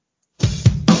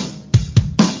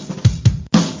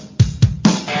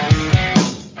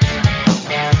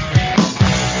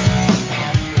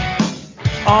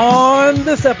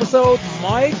this episode,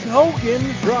 Mike Hogan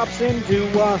drops in to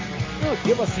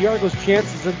give us the Argos'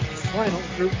 chances in the final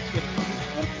group.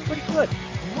 Pretty good.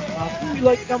 Who we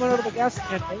like coming out of the West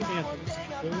and Anton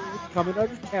coming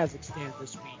out of Kazakhstan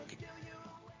this week.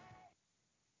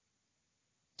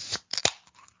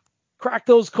 Crack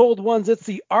those cold ones. It's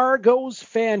the Argos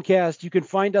Fancast. You can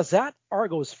find us at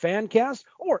Argos Fancast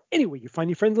or anywhere you find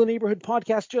your friendly neighborhood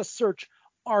podcast. Just search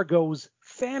Argos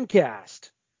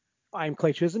Fancast. I'm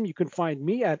Clay Chisholm. You can find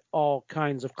me at All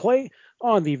Kinds of Clay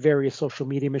on the various social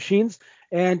media machines.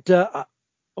 And,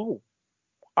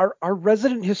 our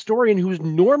resident historian who's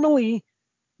normally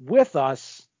with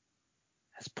us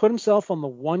has put himself on the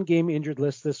one-game injured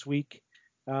list this week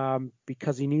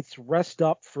because he needs to rest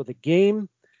up for the game.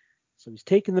 So he's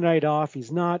taking the night off.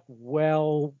 He's not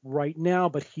well right now,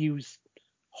 but he was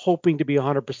hoping to be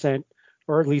 100%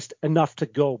 or at least enough to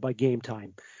go by game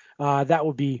time. That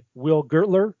would be Will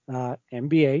Gertler,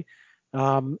 MBA.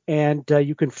 And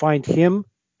you can find him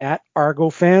at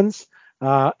ArgoFans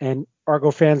and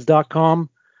ArgoFans.com,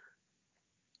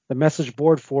 the message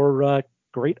board for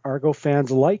great Argo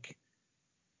fans alike.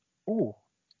 Ooh,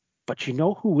 but you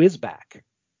know who is back?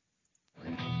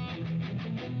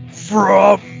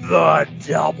 From the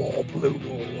Double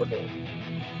Blue Order,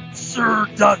 Sir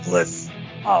Douglas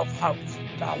of House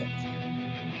Ballot,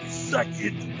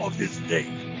 second of his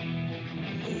name.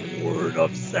 Lord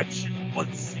of Section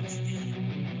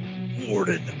 160,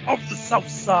 Warden of the South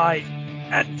Side,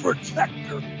 and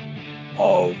Protector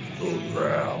of the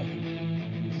Realm.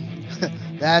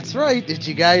 That's right. Did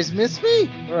you guys miss me?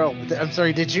 Well, I'm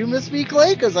sorry, did you miss me,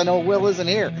 Clay? Because I know Will isn't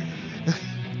here.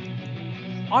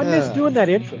 I miss doing that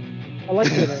intro. I like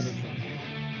doing that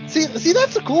intro. See,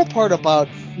 that's the cool part about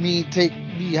me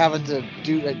having to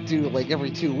do like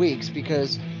every 2 weeks,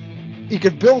 because you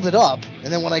could build it up,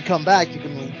 and then when I come back, you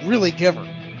can really give her.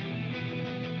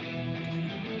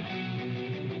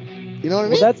 You know what I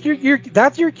mean? Well, that's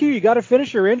your cue. You got to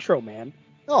finish your intro, man.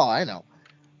 Oh, I know.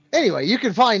 Anyway, you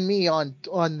can find me on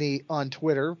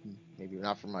Twitter, maybe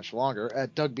not for much longer,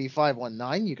 at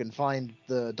DougB519. You can find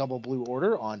the Double Blue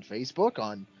Order on Facebook,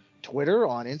 on Twitter,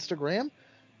 on Instagram.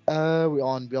 We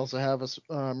also have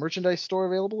a merchandise store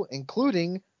available,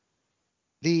 including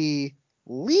the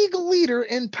league leader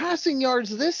in passing yards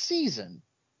this season,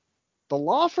 the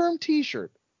Law Firm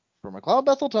T-shirt for McLeod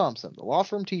Bethel Thompson, the Law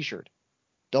Firm T-shirt,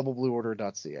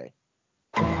 doubleblueorder.ca.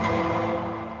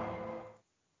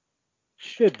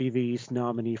 Should be the East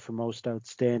nominee for most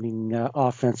outstanding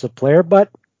offensive player,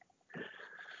 but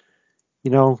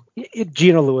Gino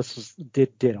Lewis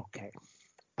did okay.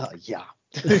 Yeah.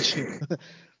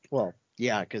 Well,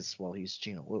 yeah, because he's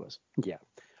Gino Lewis. Yeah.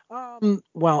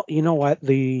 Well, you know what?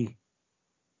 The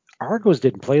Argos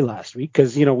didn't play last week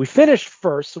because, we finished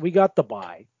first, so we got the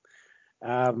bye.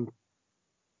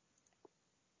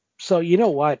 So you know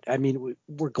what? I mean,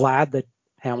 we're glad that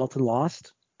Hamilton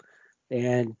lost,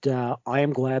 and I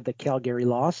am glad that Calgary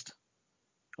lost,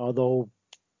 although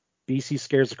BC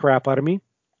scares the crap out of me.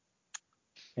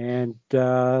 And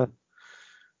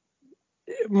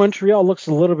Montreal looks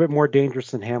a little bit more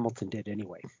dangerous than Hamilton did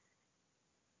anyway.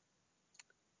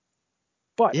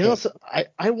 But so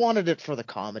I wanted it for the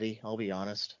comedy, I'll be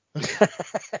honest.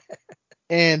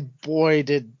 And boy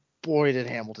did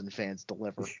Hamilton fans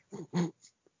deliver.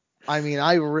 I mean,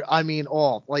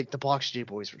 the Box J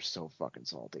boys were so fucking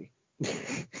salty.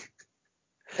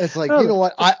 It's like, you know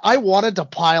what? I wanted to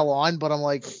pile on, but I'm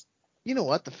like, you know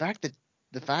what? The fact that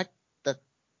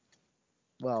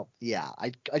well, yeah,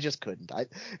 I just couldn't.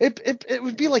 It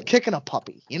would be like kicking a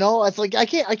puppy, It's like I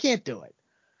can't do it.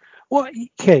 Well,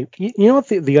 okay, you know what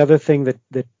the other thing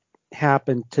that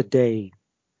happened today,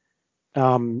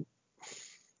 and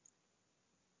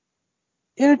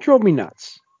it drove me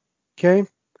nuts. Okay,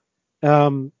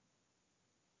 Brandon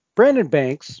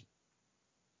Banks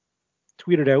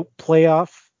tweeted out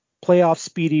playoff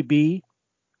Speedy B ...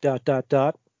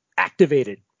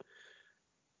 activated,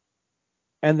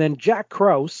 and then Jack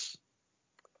Krause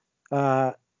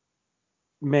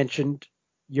mentioned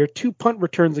your 2 punt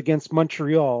returns against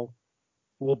Montreal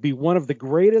will be one of the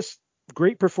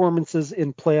great performances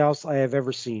in playoffs I have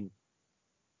ever seen.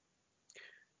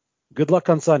 Good luck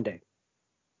on Sunday.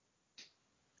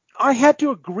 I had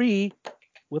to agree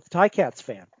with the Ticats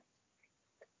fan,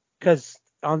 because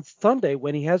on Sunday,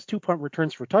 when he has 2 punt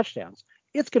returns for touchdowns,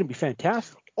 it's going to be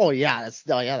fantastic. Oh yeah, that's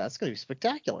going to be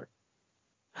spectacular.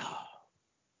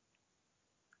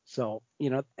 So,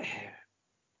 it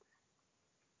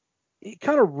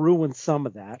kind of ruined some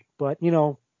of that, but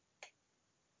the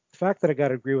fact that I got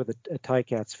to agree with a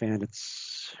Ticats fan,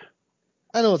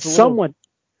 I know it's somewhat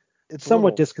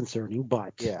disconcerting,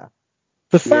 but yeah.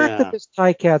 The fact that this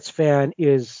Ticats fan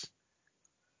is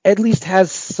at least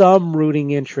has some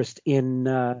rooting interest in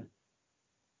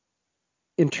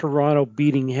Toronto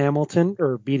beating Hamilton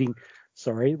or beating.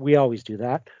 Sorry, we always do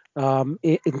that.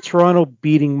 In Toronto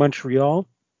beating Montreal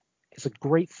is a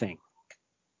great thing.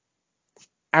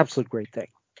 Absolute great thing.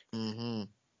 Mm-hmm.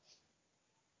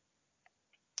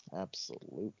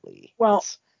 Absolutely. Well,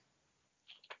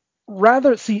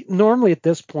 normally at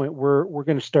this point we're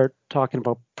going to start talking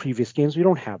about previous games. We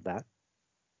don't have that.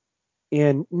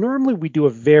 And normally we do a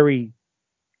very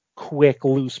quick,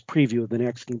 loose preview of the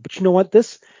next game. But you know what?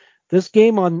 This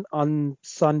game on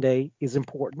Sunday is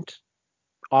important,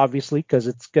 obviously, because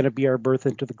it's going to be our berth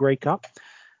into the Grey Cup.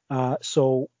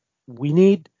 So we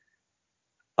need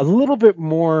a little bit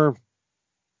more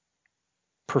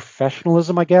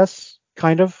professionalism, I guess,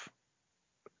 kind of.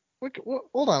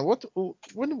 Hold on.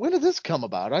 When did this come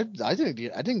about? I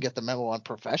didn't get the memo on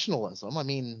professionalism. I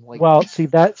mean, like. Well, it's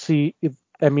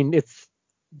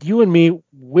you and me.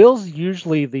 Will's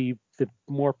usually the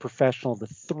more professional of the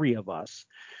three of us.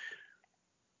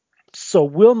 So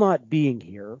Will not being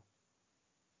here,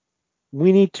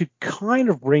 we need to kind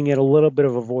of bring in a little bit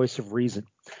of a voice of reason.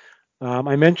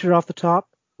 I mentioned off the top,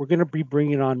 we're going to be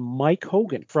bringing on Mike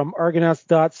Hogan from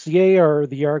Argonauts.ca, or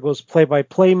the Argos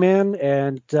play-by-play man.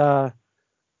 And,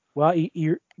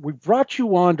 we brought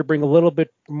you on to bring a little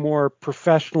bit more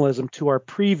professionalism to our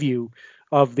preview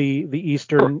of the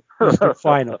Eastern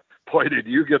final. Boy, did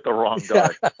you get the wrong guy.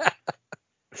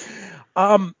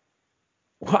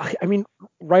 Well, I mean,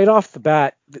 right off the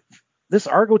bat, this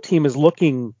Argo team is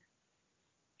looking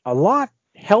a lot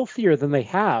healthier than they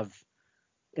have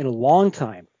in a long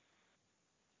time.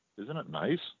 Isn't it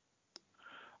nice?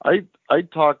 I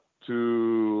talked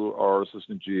to our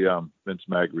assistant GM, Vince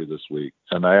Magri, this week,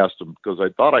 and I asked him, because I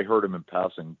thought I heard him in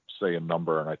passing say a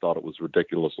number, and I thought it was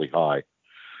ridiculously high.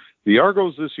 The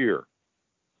Argos this year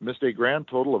missed a grand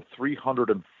total of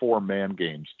 304 man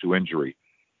games to injury,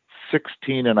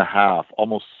 16 and a half,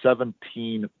 almost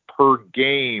 17 per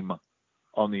game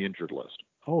on the injured list.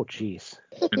 Oh, geez.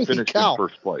 And finished in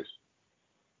first place.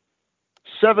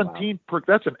 17 per.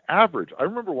 That's an average. I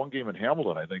remember one game in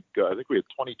Hamilton. I think we had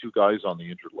 22 guys on the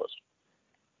injured list,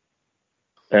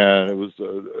 and it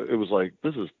was like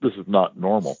this is not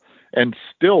normal. And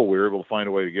still, we were able to find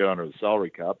a way to get under the salary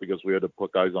cap because we had to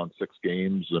put guys on 6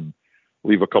 games and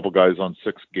leave a couple guys on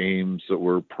 6 games that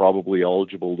were probably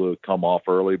eligible to come off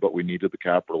early, but we needed the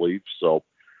cap relief. So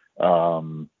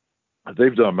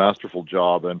they've done a masterful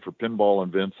job. And for Pinball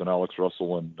and Vince and Alex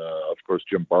Russell and of course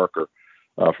Jim Barker.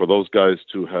 For those guys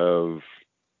to have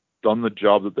done the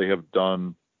job that they have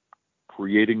done,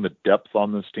 creating the depth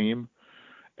on this team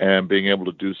and being able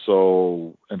to do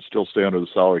so and still stay under the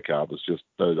salary cap is just,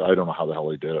 I don't know how the hell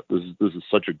they did it. This is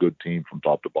such a good team from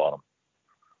top to bottom.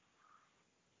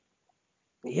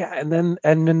 Yeah. And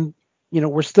then,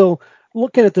 we're still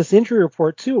looking at this injury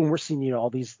report too, and we're seeing,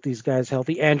 all these guys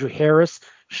healthy. Andrew Harris,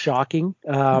 shocking.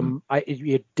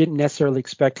 You didn't necessarily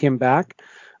expect him back,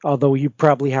 although you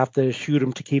probably have to shoot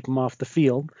him to keep him off the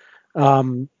field.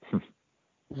 Wynton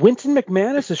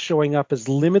McManus is showing up as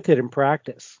limited in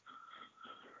practice.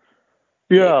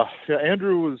 Yeah.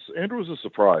 Andrew was a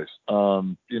surprise. I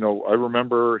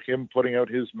remember him putting out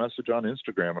his message on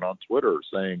Instagram and on Twitter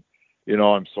saying,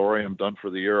 I'm sorry, I'm done for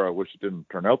the year. I wish it didn't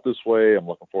turn out this way. I'm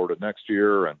looking forward to next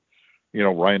year. And,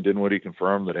 Ryan Dinwiddie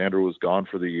confirmed that Andrew was gone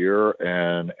for the year,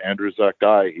 and Andrew's that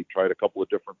guy. He tried a couple of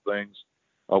different things.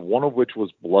 One of which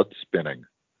was blood spinning,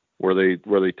 where they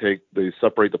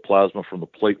separate the plasma from the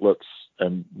platelets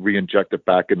and re-inject it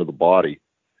back into the body.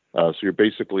 So you're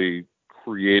basically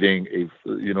creating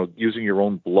using your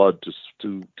own blood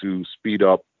to speed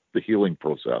up the healing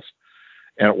process,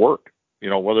 and it worked.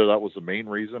 Whether that was the main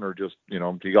reason or just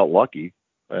he got lucky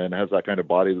and has that kind of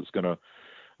body that's going to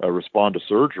respond to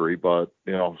surgery. But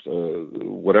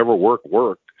whatever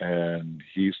worked, and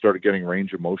he started getting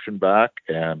range of motion back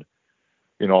and.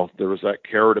 There was that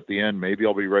carrot at the end. Maybe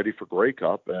I'll be ready for Grey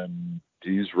Cup, and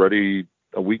he's ready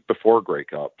a week before Grey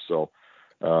Cup. So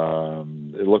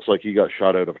it looks like he got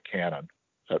shot out of a cannon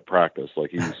at practice. Like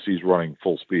he's running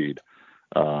full speed.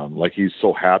 Like he's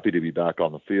so happy to be back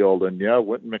on the field. And yeah,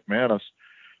 Wynton McManus,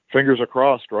 fingers are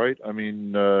crossed, right? I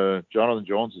mean, Jonathan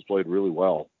Jones has played really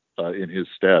well in his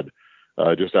stead.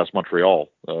 Just ask Montreal,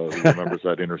 who remembers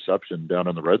that interception down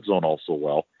in the red zone also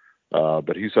well.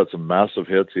 But he's had some massive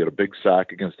hits. He had a big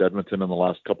sack against Edmonton in the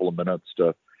last couple of minutes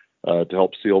to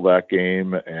help seal that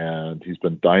game, and he's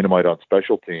been dynamite on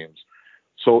special teams.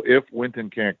 So if Wynton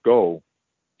can't go,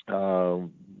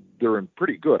 they're in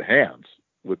pretty good hands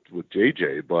with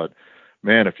JJ. But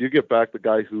man, if you get back the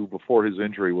guy who before his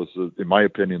injury was, in my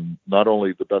opinion, not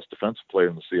only the best defensive player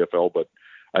in the CFL, but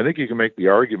I think you can make the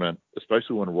argument,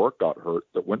 especially when Rourke got hurt,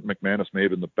 that Wynton McManus may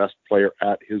have been the best player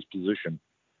at his position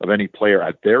of any player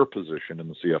at their position in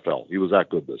the CFL. He was that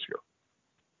good this year.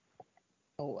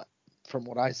 Oh, from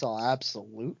what I saw,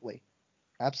 absolutely.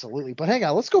 Absolutely. But hang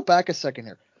on, let's go back a second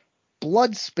here.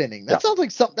 Blood spinning. That sounds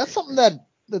like that's something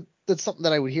that's something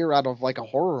that I would hear out of like a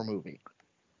horror movie.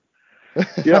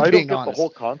 Yeah, I don't get the whole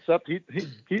concept.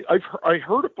 I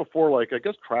heard it before. Like, I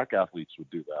guess track athletes would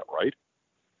do that, right?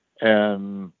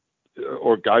 And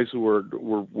or guys who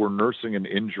were nursing an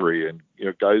injury, and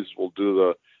guys will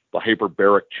do the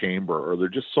hyperbaric chamber, or there are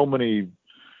just so many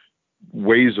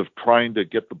ways of trying to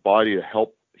get the body to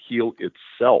help heal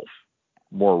itself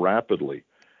more rapidly.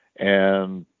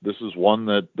 And this is one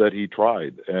that he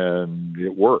tried, and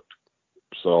it worked.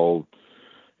 So,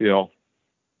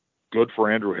 good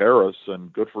for Andrew Harris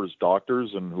and good for his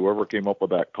doctors and whoever came up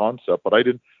with that concept. But I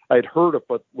had heard it,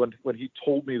 but when he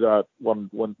told me that, when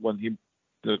he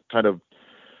kind of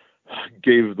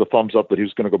gave the thumbs up that he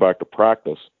was going to go back to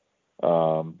practice,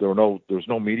 there's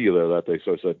no media there that day.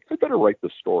 So I said, I better write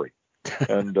this story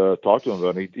and talk to him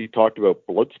about it. He talked about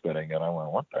blood spinning, and I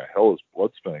went, what the hell is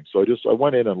blood spinning? So I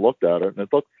went in and looked at it, and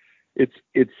it's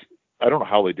I don't know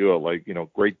how they do it. Like,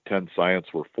 grade 10 science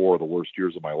were 4 of the worst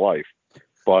years of my life.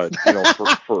 But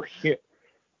for him,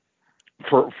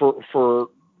 for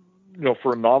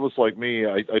a novice like me,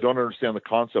 I don't understand the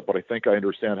concept, but I think I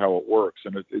understand how it works,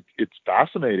 and it's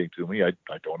fascinating to me. I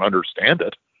don't understand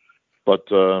it,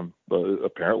 but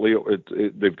apparently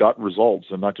they've gotten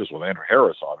results, and not just with Andrew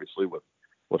Harris, obviously, with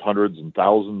hundreds and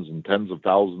thousands and tens of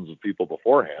thousands of people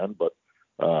beforehand. But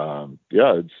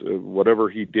it's whatever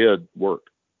he did worked.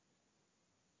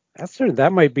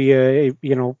 That might be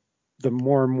the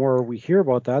more and more we hear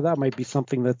about that might be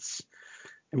something that's,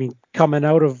 coming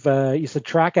out of, you said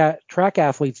track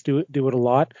athletes do it a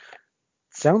lot.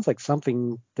 Sounds like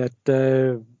something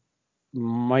that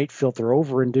might filter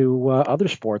over into other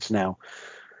sports now.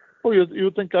 Well, you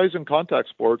would think guys in contact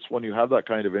sports, when you have that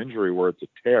kind of injury where it's a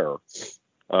tear,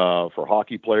 for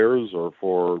hockey players or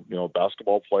for,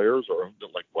 basketball players or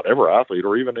like whatever athlete,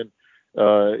 or even in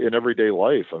everyday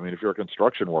life. I mean, if you're a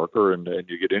construction worker and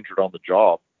you get injured on the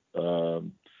job,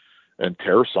 and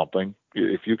tear something,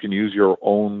 if you can use your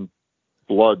own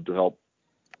blood to help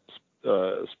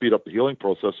speed up the healing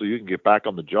process so you can get back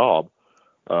on the job,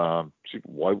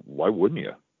 why wouldn't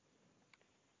you?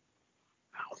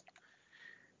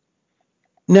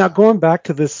 Now, going back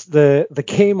to the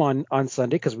game on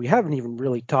Sunday, because we haven't even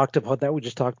really talked about that. We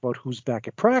just talked about who's back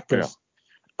at practice.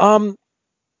 Yeah.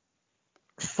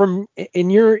 From in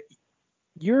your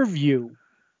view,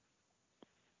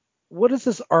 what does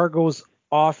this Argos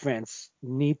offense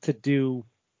need to do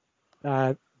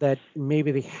that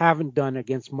maybe they haven't done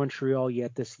against Montreal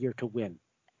yet this year to win?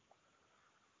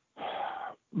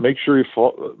 Make sure, and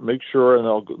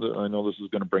I know this is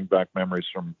going to bring back memories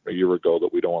from a year ago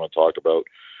that we don't want to talk about,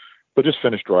 but just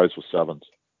finish drives with sevens.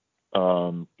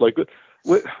 Like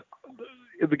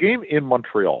the game in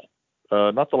Montreal,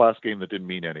 not the last game that didn't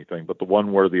mean anything, but the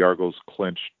one where the Argos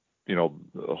clinched,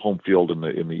 home field in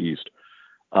the East.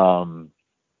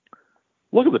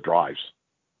 Look at the drives.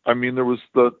 I mean, there was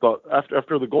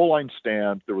after the goal line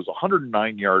stand, there was a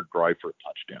 109-yard drive for a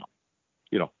touchdown.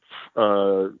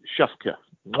 Chef's kiss.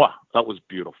 Mwah, that was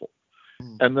beautiful.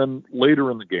 And then later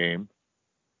in the game,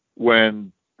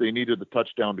 when they needed the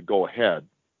touchdown to go ahead,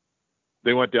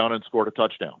 they went down and scored a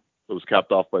touchdown. It was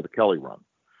capped off by the Kelly run.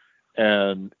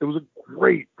 And it was a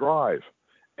great drive.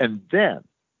 And then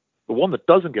the one that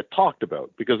doesn't get talked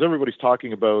about, because everybody's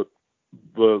talking about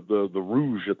the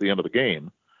rouge at the end of the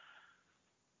game,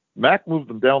 Mac moved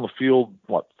them down the field,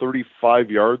 35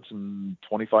 yards in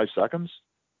 25 seconds?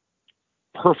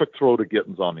 Perfect throw to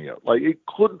Gittins on the out. Like, it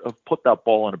couldn't have put that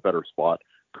ball in a better spot.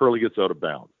 Curley gets out of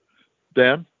bounds.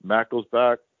 Then Mac goes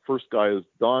back. First guy is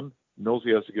done. Knows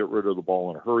he has to get rid of the ball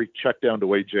in a hurry. Check down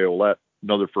to A.J. Ouellette.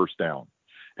 Another first down.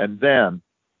 And then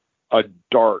a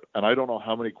dart. And I don't know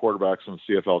how many quarterbacks in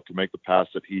the CFL can make the pass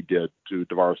that he did to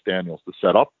Tavares Daniels to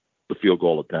set up the field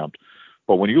goal attempt.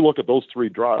 But when you look at those three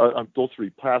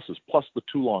passes plus the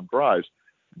 2 long drives,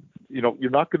 you're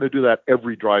not going to do that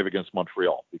every drive against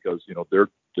Montreal, because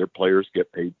their players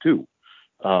get paid too,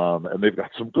 and they've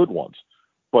got some good ones.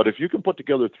 But if you can put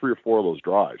together 3 or 4 of those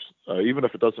drives, even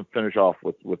if it doesn't finish off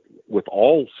with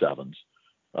all sevens,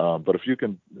 but if you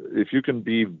can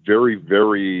be very,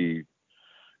 very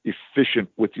efficient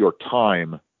with your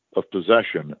time of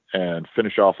possession and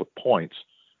finish off with points,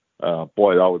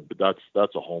 boy,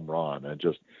 that's a home run. And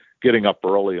just getting up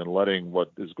early and letting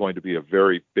what is going to be a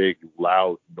very big,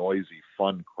 loud, noisy,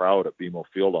 fun crowd at BMO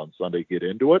Field on Sunday get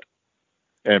into it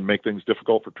and make things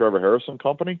difficult for Trevor Harris and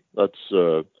company, that's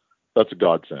a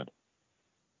godsend.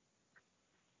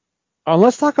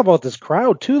 Let's talk about this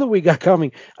crowd too that we got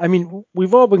coming. I mean,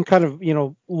 we've all been kind of,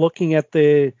 looking at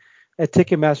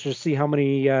Ticketmaster to see how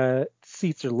many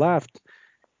seats are left,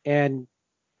 and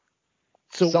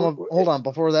so hold on,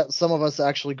 before that, some of us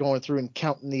actually going through and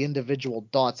counting the individual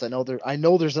dots. I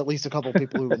know there's at least a couple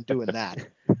people who've been doing that.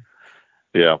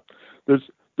 Yeah,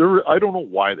 I don't know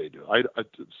why they do. I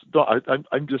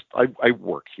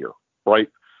work here, right?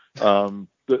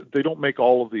 They don't make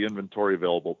all of the inventory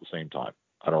available at the same time.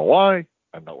 I don't know why.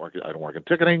 I'm not working. I don't work in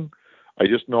ticketing. I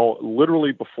just know,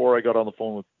 literally before I got on the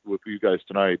phone with you guys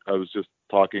tonight, I was just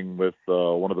talking with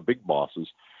one of the big bosses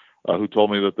who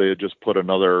told me that they had just put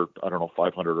another,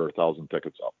 500 or 1,000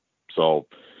 tickets up. So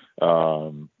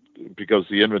because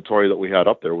the inventory that we had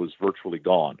up there was virtually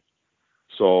gone.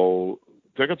 So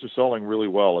tickets are selling really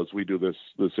well as we do this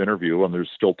interview, and there's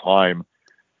still time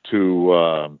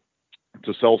to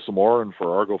sell some more and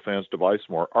for Argo fans to buy some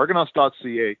more.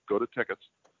 Argonauts.ca, go to tickets,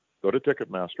 go to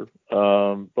Ticketmaster.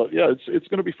 But yeah, it's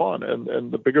going to be fun,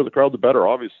 and the bigger the crowd, the better.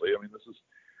 Obviously, I mean,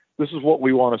 this is what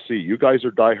we want to see. You guys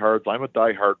are diehards. I'm a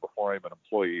diehard before I'm an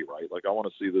employee, right? Like, I want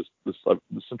to see this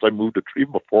since I moved to,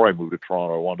 even before I moved to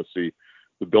Toronto, I want to see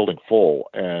the building full,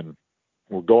 and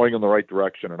we're going in the right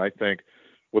direction. And I think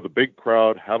with a big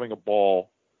crowd, having a ball,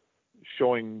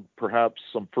 showing perhaps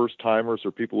some first timers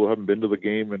or people who haven't been to the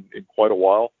game in quite a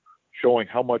while, showing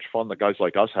how much fun the guys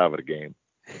like us have at a game,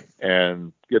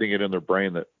 and getting it in their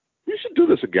brain that we should do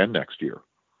this again next year.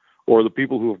 Or the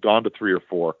people who have gone to 3 or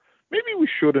 4, maybe we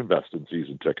should invest in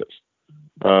season tickets,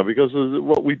 because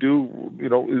what we do,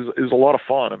 is a lot of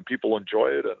fun and people enjoy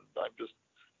it. And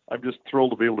I'm just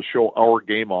thrilled to be able to show our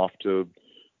game off to,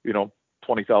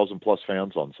 20,000 plus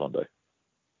fans on Sunday.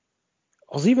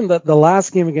 Well, even the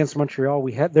last game against Montreal,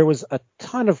 there was a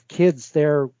ton of kids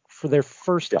there for their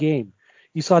first game.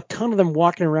 You saw a ton of them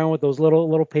walking around with those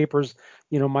little papers,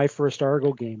 my first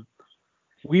Argo game.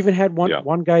 We even had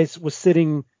one guy was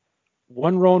sitting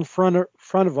one row in front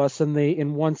of us in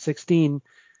 116.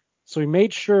 So we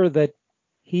made sure that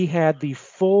he had the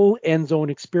full end zone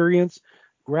experience,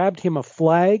 grabbed him a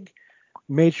flag,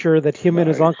 made sure that him and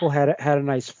his uncle had a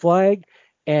nice flag,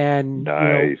 and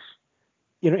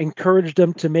encouraged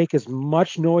them to make as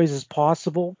much noise as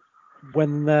possible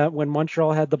when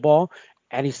Montreal had the ball.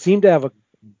 And he seemed to have a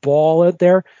ball out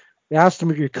there. They asked him,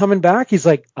 if you're coming back, he's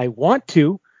like, I want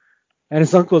to. And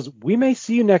his uncle goes, we may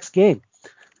see you next game.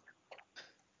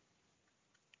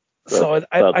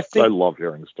 I think, I love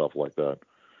hearing stuff like that.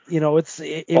 It was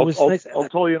nice. I'll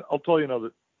tell you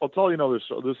another.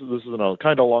 This is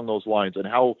kind of along those lines, and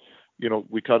how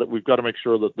we've got to make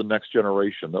sure that the next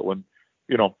generation, that when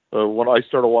I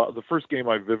started, the first game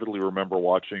I vividly remember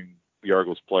watching the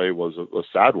Argos play was a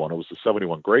sad one. It was the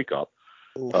 71 Grey Cup.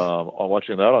 On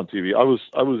watching that on TV, I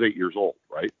was 8 years old,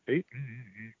 right? 8,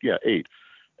 yeah, 8,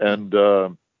 and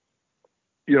I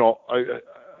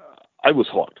was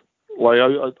hooked. Like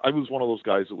I was one of those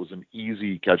guys that was an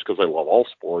easy catch because I love all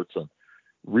sports, and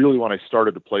really when I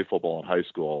started to play football in high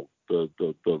school, the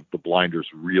blinders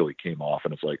really came off,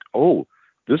 and it's like, oh,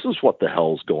 this is what the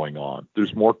hell's going on.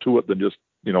 There's more to it than just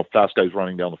fast guys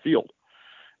running down the field.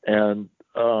 And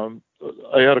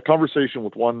I had a conversation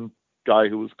with one guy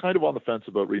who was kind of on the fence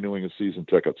about renewing his season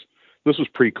tickets. This was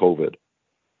pre-COVID,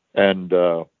 and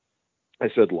I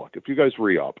said, look, if you guys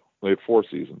re-up, they had 4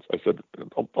 seasons. I said,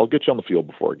 I'll get you on the field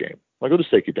before a game. I'll go to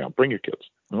stake you down. Bring your kids.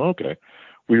 Okay.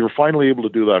 We were finally able to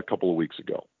do that a couple of weeks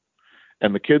ago.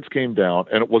 And the kids came down,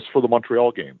 and it was for the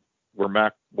Montreal game where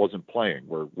Mac wasn't playing,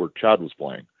 where Chad was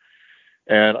playing.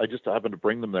 And I just happened to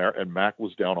bring them there, and Mac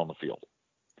was down on the field.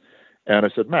 And I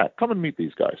said, Mac, come and meet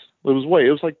these guys. It was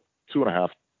like 2.5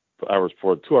 hours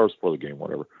before the game,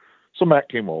 whatever. So Mac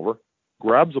came over,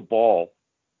 grabs a ball.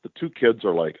 The 2 kids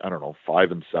are like,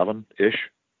 5 and 7-ish.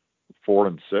 4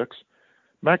 and 6.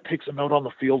 Mac takes them out on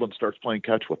the field and starts playing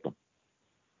catch with them.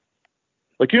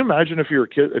 Like, can you imagine if you're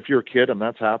a kid and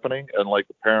that's happening, and like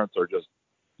the parents are just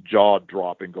jaw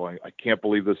dropping, going, I can't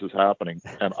believe this is happening,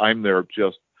 and I'm there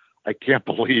I can't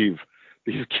believe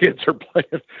these kids are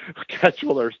playing catch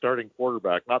with our starting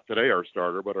quarterback. Not today our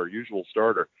starter, but our usual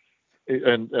starter.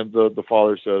 And the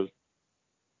father says,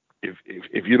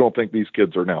 if you don't think these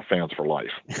kids are now fans for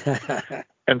life.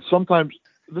 And sometimes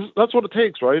that's what it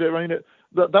takes, right? I mean,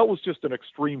 that was just an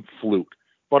extreme fluke.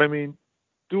 But I mean,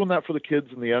 doing that for the kids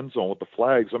in the end zone with the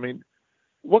flags, I mean,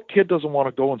 what kid doesn't want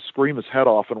to go and scream his head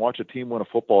off and watch a team win a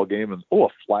football game and, a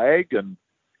flag? And,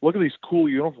 look at these cool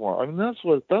uniforms. I mean, that's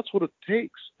what it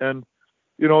takes. And,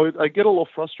 I get a little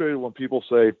frustrated when people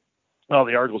say, oh,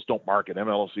 the Argos don't market,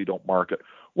 MLSE don't market.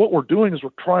 What we're doing is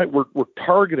we're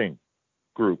targeting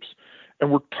groups,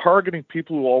 and we're targeting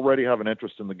people who already have an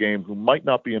interest in the game who might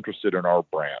not be interested in our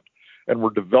brand. And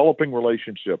we're developing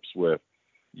relationships with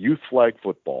youth flag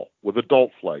football, with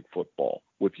adult flag football,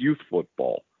 with youth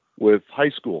football, with high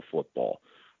school football,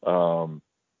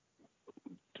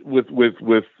 with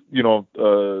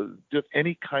just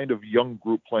any kind of young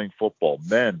group playing football,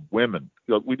 men, women.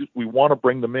 We want to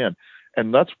bring them in,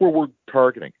 and that's where we're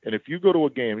targeting. And if you go to a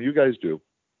game, you guys do,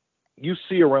 you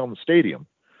see around the stadium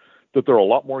that there are a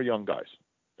lot more young guys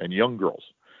and young girls,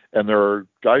 and there are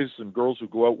guys and girls who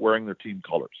go out wearing their team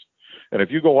colors. And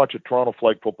if you go watch a Toronto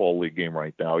Flag Football League game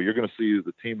right now, you're going to see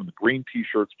the team in the green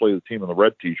T-shirts play the team in the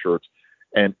red T-shirts,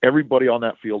 and everybody on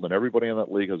that field and everybody in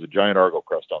that league has a giant Argo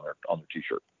crest on their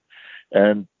T-shirt.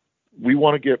 And we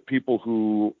want to get people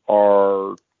who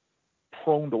are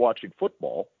prone to watching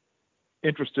football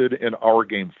interested in our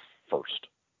game first,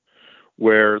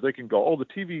 where they can go, oh, the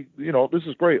TV, this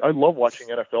is great. I love watching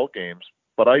NFL games,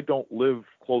 but I don't live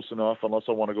close enough unless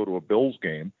I want to go to a Bills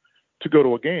game to go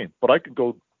to a game. But I could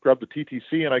go grab the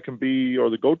TTC and or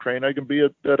the GO train, I can be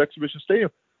at Exhibition Stadium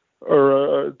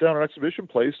or down at Exhibition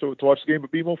Place to watch the game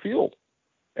at BMO Field.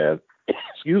 And,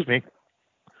 excuse me,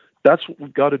 that's what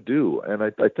we've got to do. And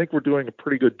I think we're doing a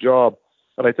pretty good job.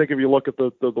 And I think if you look at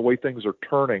the way things are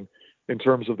turning in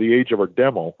terms of the age of our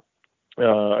demo,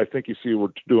 I think you see we're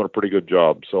doing a pretty good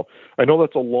job. So I know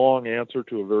that's a long answer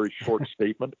to a very short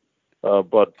statement,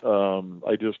 but I'm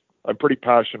pretty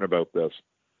passionate about this,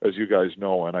 as you guys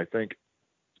know. And I think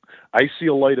I see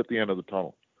a light at the end of the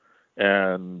tunnel,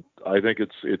 and I think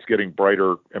it's getting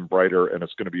brighter and brighter, and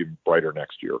it's going to be even brighter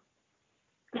next year.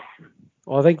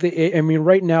 Well, I think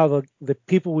right now the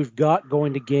people we've got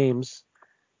going to games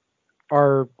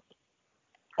are,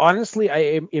 honestly,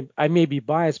 I may be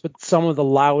biased, but some of the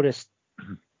loudest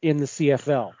in the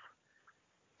CFL.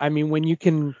 I mean, when you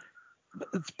can,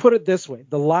 let's put it this way: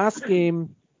 the last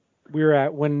game we were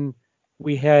at, when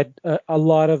we had a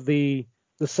lot of the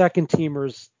second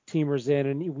teamers in,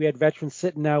 and we had veterans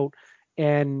sitting out,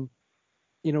 and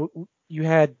you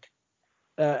had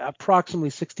approximately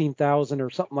 16,000 or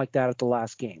something like that at the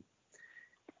last game.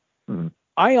 Mm-hmm.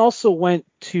 I also went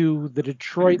to the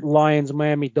Detroit Lions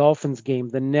Miami Dolphins game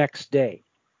the next day.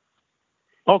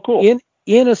 Oh, cool!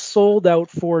 In a sold out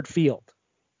Ford Field.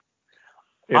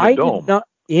 In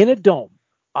a dome.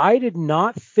 I did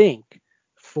not think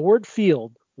Ford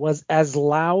Field was as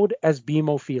loud as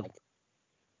BMO Field.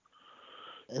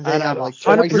 And they have like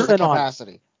twice the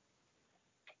capacity.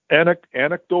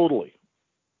 Anecdotally,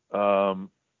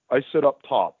 I sit up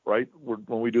top, right,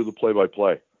 when we do the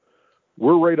play-by-play.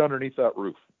 We're right underneath that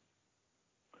roof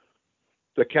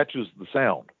that catches the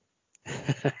sound.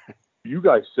 You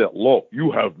guys sit low.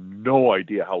 You have no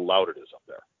idea how loud it is up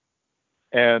there.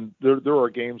 And there are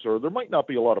games where there might not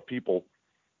be a lot of people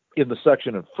in the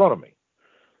section in front of me,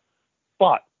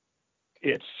 but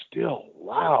it's still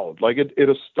loud. Like it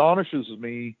astonishes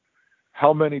me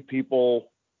how many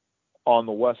people on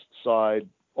the west side,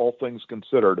 all things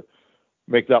considered,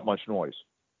 make that much noise.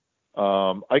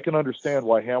 I can understand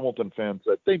why Hamilton fans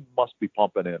said they must be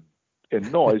pumping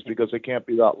in noise because they can't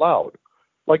be that loud.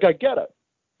 Like, I get it,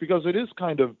 because it is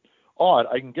kind of odd.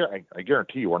 I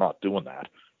guarantee you we're not doing that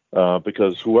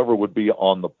because whoever would be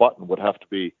on the button would have to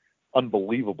be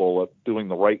unbelievable at doing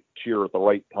the right cheer at the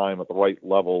right time at the right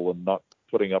level and not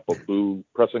putting up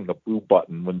pressing the boo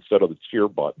button instead of the cheer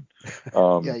button.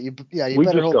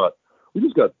 We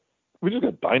just got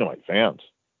dynamite fans,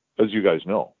 as you guys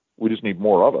know. We just need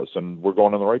more of us, and we're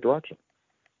going in the right direction.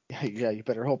 Yeah, you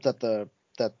better hope that the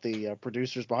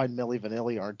producers behind Milli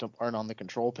Vanilli aren't on the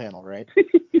control panel, right?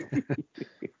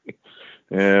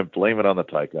 Yeah, blame it on the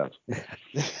Ticats.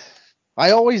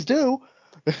 I always do.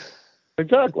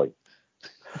 Exactly.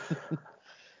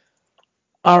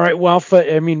 All right, well,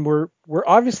 I mean, we're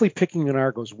obviously picking an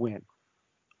Argos win.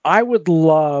 I would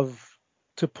love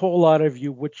to pull out of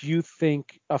you what you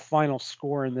think a final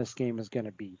score in this game is going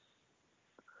to be.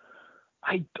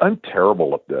 I'm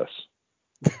terrible at this.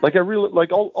 Like, I really,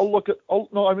 like, I look at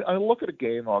a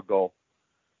game and I'll go,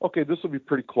 okay, this will be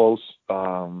pretty close.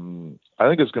 I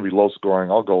think it's going to be low scoring.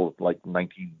 I'll go like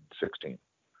 19-16.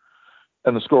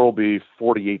 And the score will be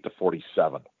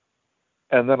 48-47.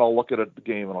 And then I'll look at the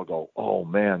game and I'll go, oh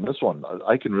man, this one,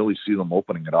 I can really see them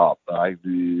opening it up.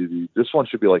 This one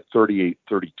should be like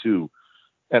 38-32.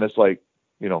 And it's like,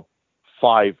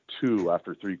 5-2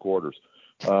 after three quarters.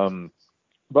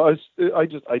 But I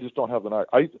just don't have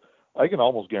I can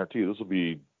almost guarantee this will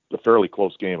be a fairly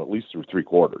close game, at least through three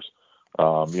quarters.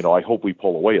 I hope we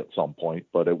pull away at some point,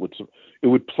 but it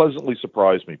would pleasantly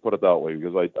surprise me, put it that way,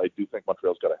 because I do think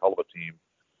Montreal's got a hell of a team.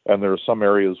 And there are some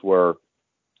areas where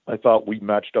I thought we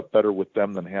matched up better with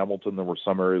them than Hamilton. There were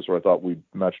some areas where I thought we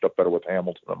matched up better with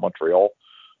Hamilton than Montreal.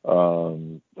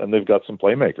 And they've got some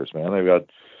playmakers, man.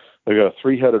 They've got a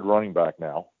three-headed running back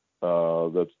now.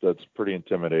 That's pretty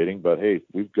intimidating, but hey,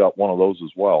 we've got one of those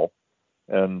as well.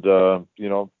 And,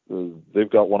 they've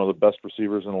got one of the best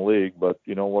receivers in the league, but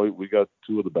we got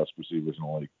two of the best receivers in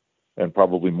the league and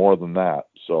probably more than that.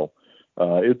 So,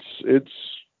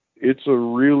 it's a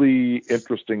really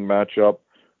interesting matchup.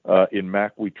 In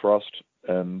Mac we trust,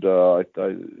 and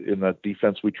in that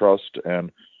defense we trust,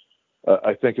 and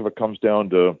I think if it comes down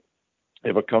to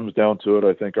it,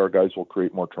 I think our guys will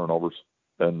create more turnovers,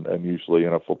 and usually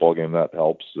in a football game that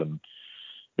helps. And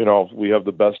we have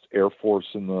the best air force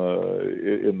in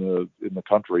the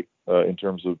country in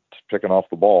terms of picking off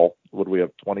the ball. What do we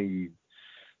have? 20,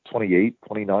 28,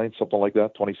 29, something like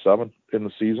that, 27 in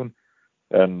the season,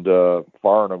 and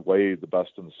far and away the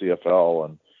best in the CFL.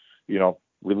 And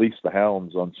release the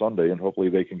hounds on Sunday, and hopefully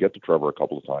they can get to Trevor a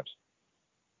couple of times.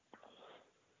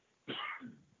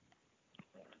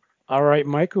 All right,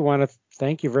 Mike, we want to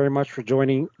thank you very much for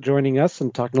joining us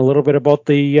and talking a little bit about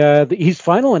the East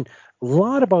Final and a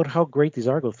lot about how great these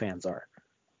Argo fans are.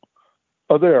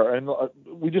 Oh, there, and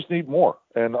we just need more.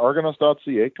 And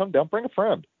Argonauts.ca, come down, bring a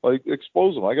friend,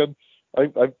 expose them.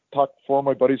 I've talked 4 of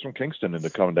my buddies from Kingston into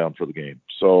coming down for the game.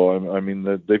 So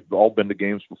they've all been to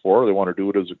games before. They want to do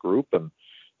it as a group, and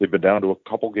they've been down to a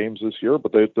couple games this year,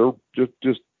 but they're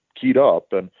just keyed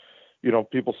up. And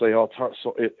people say, "Oh, it's hard."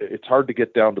 So it's hard to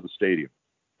get down to the stadium,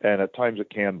 and at times it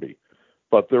can be.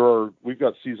 But we've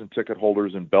got season ticket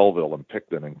holders in Belleville and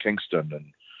Picton and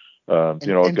Kingston and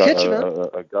Kitchener.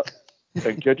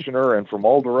 And Kitchener and from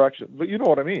all directions. But you know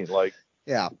what I mean?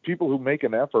 Yeah, people who make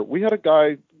an effort. We had a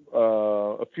guy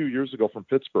a few years ago from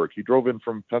Pittsburgh. He drove in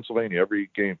from Pennsylvania every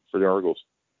game for the Argos.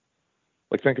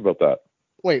 Think about that.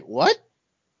 Wait, what?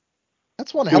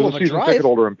 That's one hell of a drive. He was a season ticket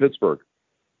holder in Pittsburgh.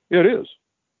 Yeah, it is.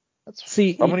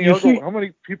 How many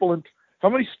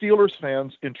Steelers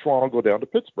fans in Toronto go down to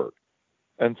Pittsburgh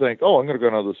and think, "Oh, I'm going to go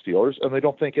down to the Steelers," and they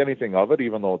don't think anything of it,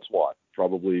 even though it's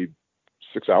probably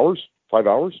 6 hours, 5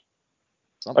 hours.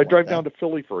 I drive down to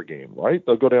Philly for a game, right?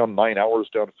 They'll go down 9 hours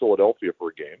down to Philadelphia for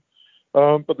a game.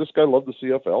 But this guy loved the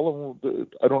CFL, and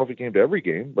I don't know if he came to every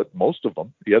game, but most of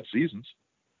them. He had seasons,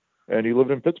 and he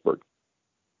lived in Pittsburgh.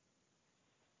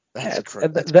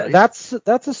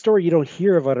 That's a story you don't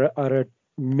hear of out of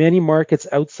many markets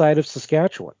outside of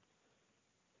Saskatchewan.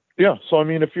 Yeah, so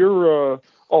if you're,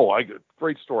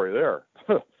 great story there.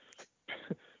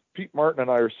 Pete Martin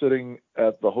and I are sitting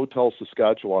at the Hotel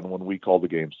Saskatchewan when we call the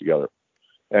games together,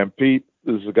 and Pete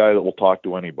is the guy that will talk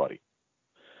to anybody,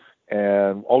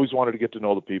 and always wanted to get to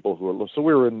know the people who are. So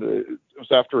we were it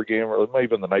was after a game, or maybe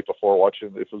even the night before, watching.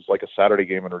 If it was like a Saturday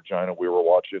game in Regina, we were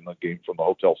watching the game from the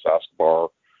Hotel Sask bar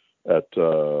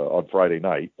on Friday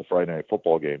night, the Friday night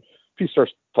football game. He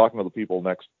starts talking to the people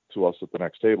next to us at the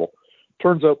next table.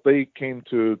 Turns out they came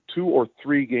to 2 or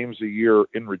 3 games a year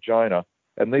in Regina,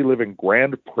 and they live in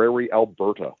Grand Prairie,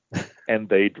 Alberta, and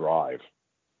they drive.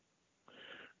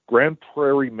 Grand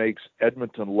Prairie makes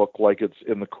Edmonton look like it's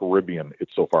in the Caribbean.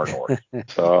 It's so far north.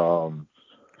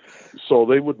 So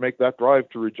they would make that drive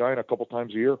to Regina a couple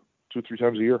times a year, 2-3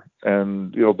 times a year.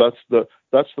 And, that's the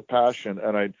passion.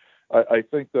 And I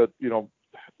think that,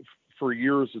 for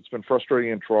years it's been frustrating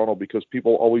in Toronto because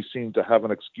people always seem to have an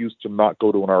excuse to not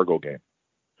go to an Argo game.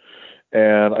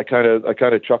 And I kind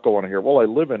of chuckle when I hear, well, I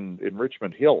live in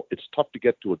Richmond Hill. It's tough to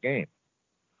get to a game.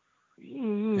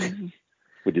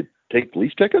 Would you take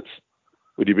lease tickets?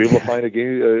 Would you be able to find a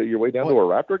game your way down to a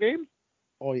Raptor game?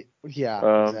 Oh,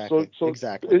 yeah, exactly. So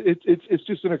exactly. It's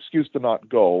just an excuse to not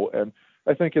go. And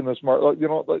I think in this market,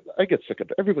 I get sick of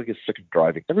it. Everybody gets sick of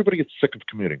driving. Everybody gets sick of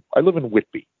commuting. I live in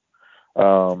Whitby.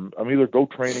 I'm either go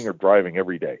training or driving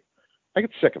every day. I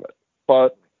get sick of it.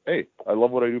 But hey, I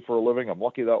love what I do for a living. I'm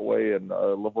lucky that way, and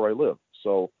I love where I live.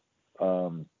 So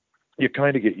you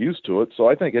kind of get used to it. So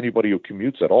I think anybody who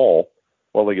commutes at all,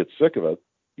 while they get sick of it,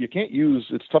 you can't use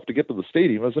it's tough to get to the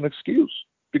stadium as an excuse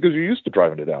because you're used to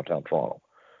driving to downtown Toronto.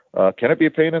 Can it be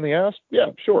a pain in the ass?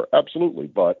 Yeah, sure, absolutely.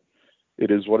 But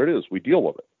it is what it is. We deal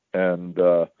with it. And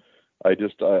I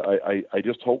just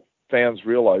hope fans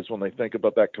realize when they think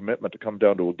about that commitment to come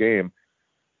down to a game,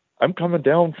 I'm coming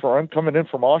in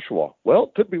from Oshawa. Well,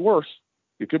 it could be worse.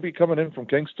 You could be coming in from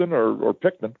Kingston or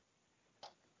Picton.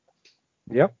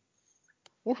 Yep.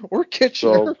 We're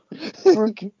Kitchener.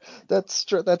 So,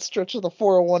 that stretch of the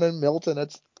 401 in Milton,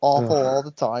 it's awful all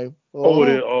the time. Oh, it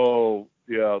is. Oh,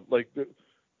 yeah.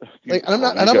 Like, I'm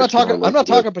not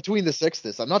talking between the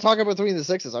sixes. I'm not talking between the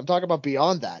sixes. I'm talking about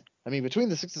beyond that. I mean, between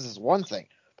the sixes is one thing,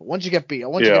 but once you get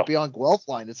beyond Guelph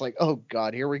line, it's like, oh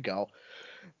God, here we go.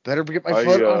 Better get my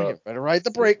foot on here. Better ride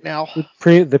the brake now.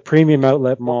 The premium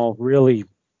outlet mall really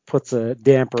puts a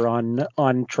damper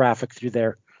on traffic through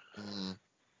there.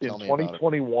 In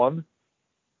 2021,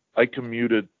 I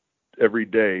commuted every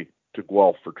day to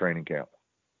Guelph for training camp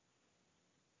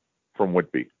from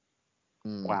Whitby.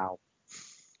 Wow.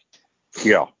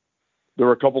 Yeah. There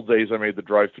were a couple days I made the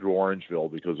drive through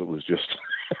Orangeville because it was just.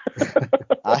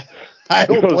 I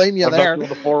don't blame you there. I'm not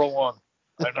doing the 401.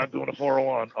 I'm not doing the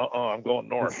 401. I'm going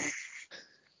north.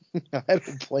 I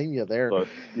don't blame you there. But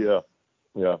yeah.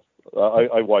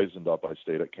 I wisened up. I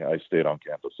stayed on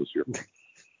campus this year.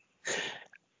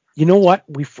 You know what?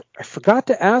 I forgot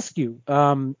to ask you.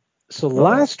 So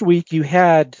last week you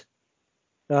had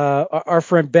our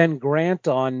friend Ben Grant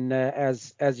on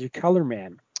as your color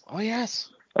man. Oh yes.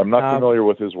 I'm not familiar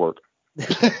with his work.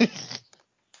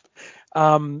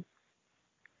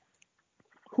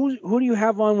 Who do you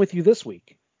have on with you this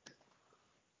week?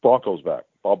 Bronco's back.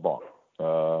 Bob Bronk.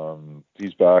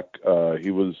 He's back.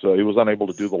 He was unable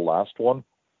to do the last one.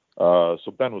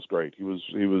 So Ben was great. He was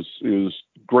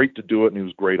great to do it, and he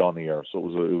was great on the air. So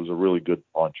it was a really good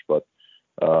punch. But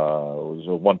it was a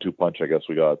 1-2 punch, I guess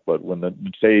we got. But when the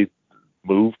say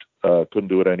moved, couldn't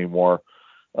do it anymore.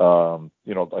 I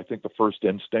think the first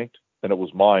instinct, and it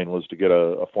was mine, was to get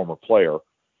a former player,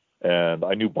 and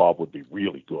I knew Bob would be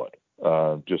really good.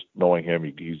 Just knowing him,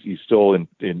 he's still in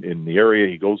the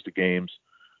area. He goes to games.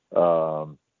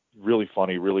 Really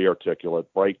funny, really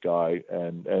articulate, bright guy,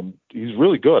 and he's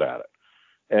really good at it.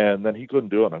 And then he couldn't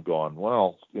do it. I'm going,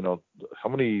 well, how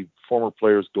many former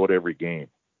players go to every game?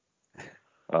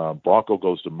 Bronco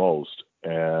goes to most,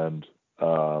 and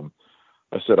I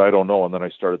said, I don't know. And then I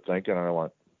started thinking, and I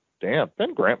went, damn,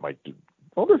 Ben Grant might do.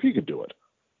 I wonder if he could do it,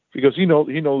 because he knows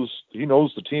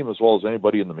the team as well as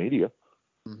anybody in the media,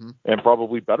 and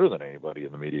probably better than anybody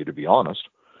in the media, to be honest.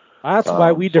 That's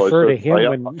why we defer to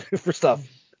him for stuff.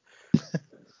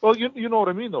 Well, you know what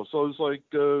I mean, though. So it's like,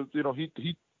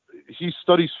 he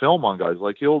studies film on guys.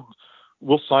 Like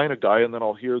we'll sign a guy, and then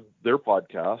I'll hear their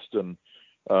podcast, and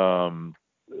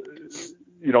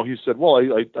he said, well,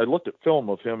 I looked at film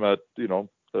of him at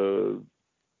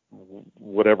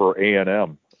whatever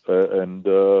A&M, and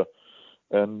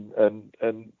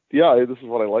yeah, this is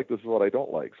what I like, this is what I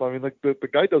don't like. So I mean, the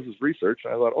guy does his research,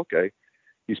 and I thought, okay,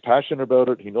 he's passionate about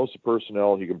it. He knows the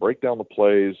personnel. He can break down the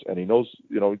plays, and he knows,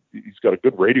 he's got a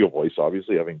good radio voice,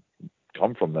 obviously, having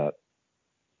come from that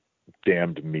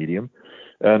damned medium.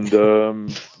 And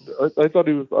I thought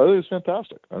he was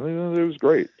fantastic. I think it was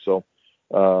great. So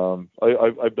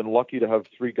I've been lucky to have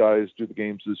 3 guys do the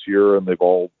games this year, and they've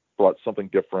all brought something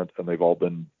different, and they've all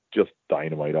been just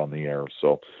dynamite on the air.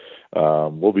 So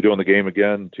we'll be doing the game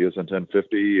again, TSN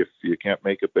 1050. If you can't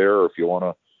make it there, or if you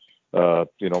want to,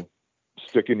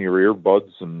 stick in your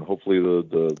earbuds, and hopefully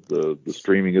the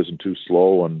streaming isn't too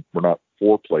slow, and we're not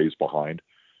 4 plays behind.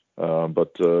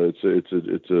 But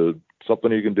it's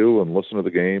something you can do and listen to the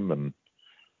game, and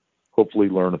hopefully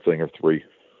learn a thing or 3.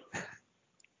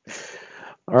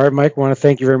 All right, Mike, I want to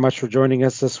thank you very much for joining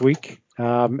us this week.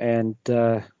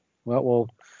 We'll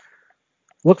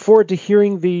look forward to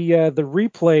hearing the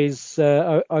replays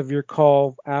of your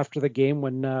call after the game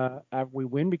when we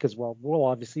win, because we'll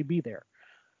obviously be there.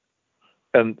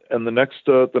 And the next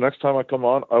time I come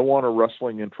on, I want a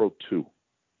wrestling intro too.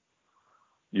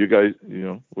 You guys,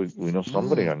 we know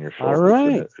somebody on your show. All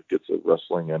right. That gets a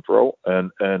wrestling intro,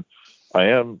 and I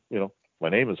am, my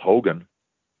name is Hogan.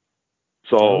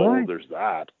 So right. There's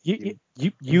that. You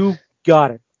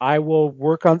got it. I will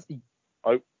work on.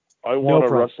 I want a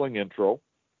wrestling intro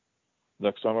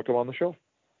next time I come on the show.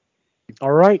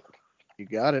 All right. You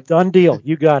got it. Done deal.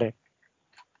 You got it.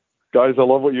 Guys, I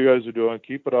love what you guys are doing.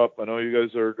 Keep it up. I know you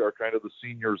guys are kind of the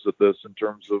seniors at this in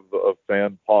terms of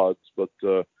fan pods, but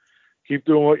keep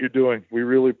doing what you're doing. We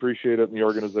really appreciate it in the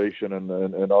organization,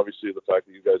 and obviously the fact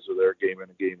that you guys are there game in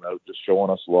and game out, just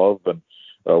showing us love, and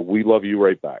we love you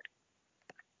right back.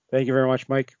 Thank you very much,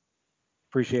 Mike.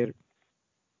 Appreciate it.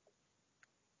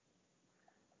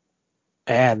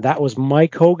 And that was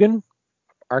Mike Hogan,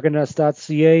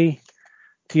 Argonauts.ca,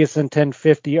 TSN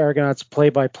 1050, Argonauts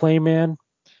play-by-play man.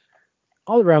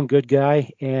 All-around good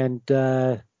guy, and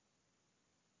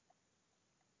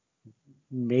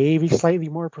maybe slightly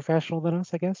more professional than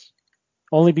us, I guess.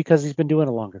 Only because he's been doing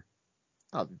it longer.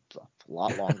 A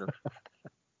lot longer.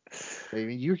 I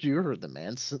mean, you heard the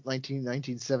man.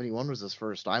 1971 was his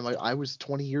first time. I was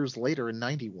 20 years later in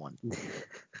 91.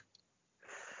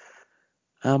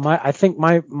 I think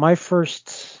my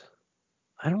first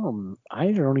I don't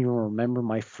even remember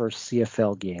my first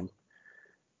CFL game,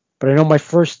 but I know my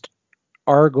first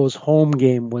Argos home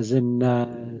game was in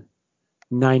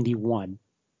 '91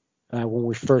 when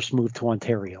we first moved to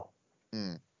Ontario,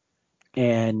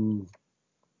 and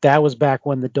that was back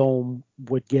when the Dome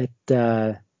would get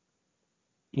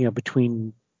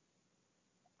between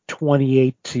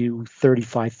 28 to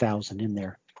 35,000 in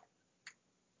there.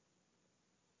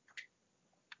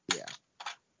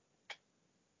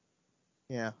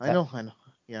 Yeah, I know.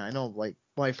 Yeah, I know. Like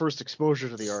my first exposure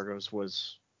to the Argos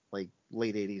was like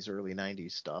late '80s, early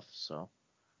 '90s stuff. So,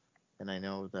 and I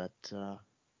know that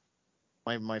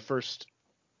my first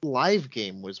live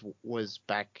game was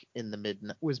back in the mid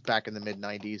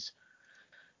 '90s,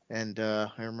 and I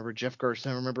remember Jeff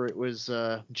Garcia. I remember it was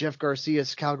Jeff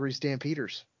Garcia's Calgary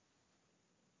Stampeders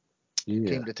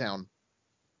came to town.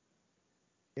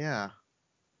 Yeah,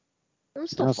 it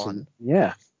was still fun.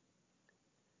 Yeah.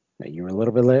 You were a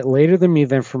little bit later than me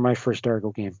then for my first Argo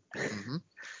game. Mm-hmm.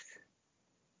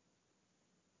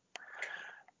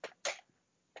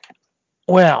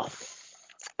 Well,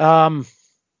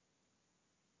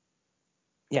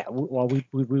 yeah. Well, we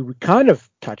kind of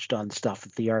touched on stuff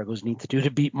that the Argos need to do to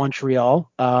beat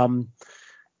Montreal. In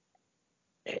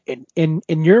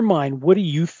your mind, what do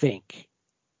you think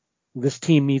this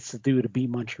team needs to do to beat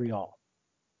Montreal?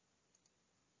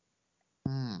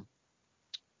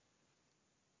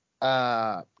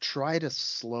 Try to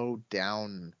slow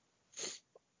down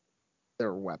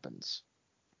their weapons.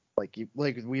 Like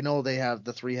we know they have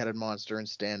the three-headed monster in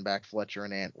Stanback, Fletcher,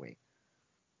 and Antwi.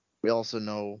 We also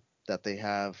know that they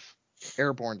have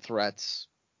airborne threats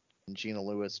in Gina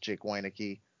Lewis, Jake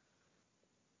Weineke.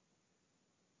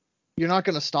 You're not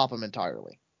going to stop them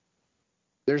entirely.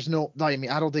 There's no, I mean,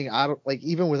 I don't like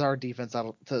even with our defense,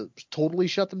 to totally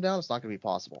shut them down, it's not going to be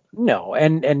possible. No,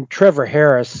 and Trevor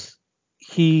Harris,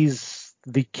 he's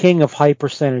the king of high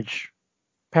percentage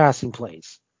passing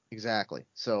plays. Exactly.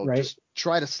 So right? Just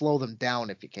try to slow them down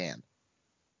if you can.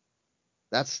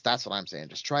 That's what I'm saying.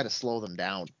 Just try to slow them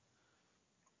down.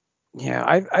 Yeah,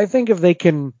 I think if they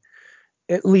can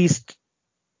at least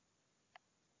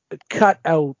cut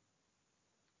out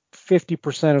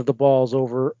 50% of the balls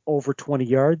over 20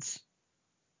 yards,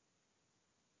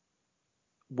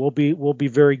 we'll be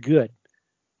very good.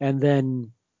 And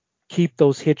then keep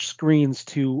those hitch screens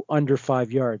to under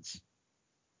 5 yards,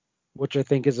 which I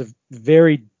think is a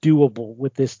very doable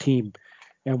with this team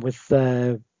and with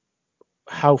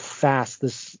how fast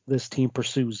this team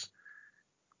pursues.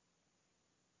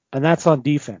 And that's on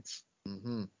defense.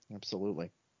 Mm-hmm. Absolutely.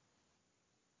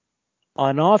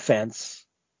 On offense,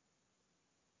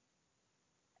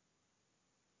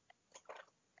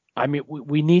 I mean,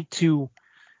 we need to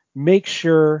make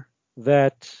sure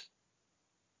that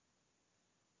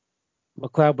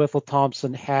McLeod Bethel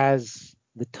Thompson has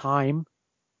the time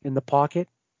in the pocket.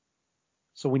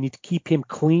 So we need to keep him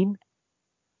clean.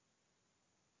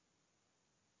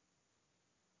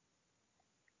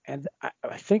 And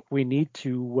I think we need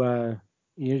to,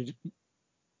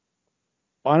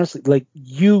 honestly, like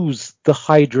use the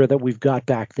Hydra that we've got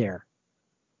back there.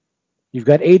 You've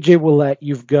got AJ Willett,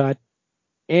 you've got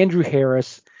Andrew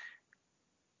Harris,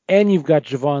 and you've got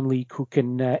Javon Leake who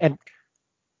can, and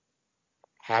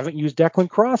haven't used Declan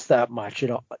Cross that much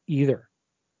at all either.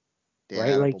 Dan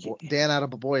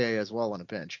Adebaboye as well in a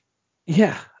pinch.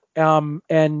 Yeah.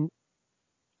 And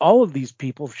all of these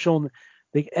people have shown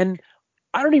and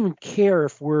I don't even care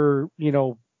if we're,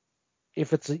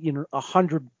 if it's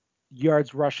 100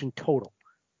 yards rushing total,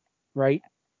 right?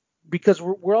 Because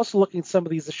we're also looking at some of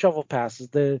these, the shovel passes,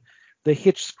 the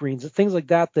hitch screens, the things like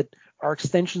that are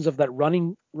extensions of that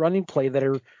running play that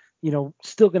are,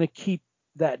 still going to keep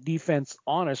that defense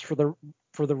honest for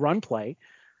the run play.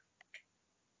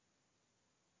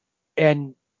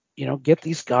 And, get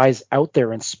these guys out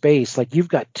there in space. Like you've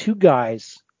got two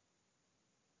guys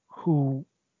who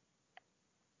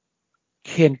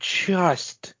can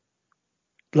just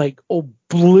like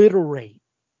obliterate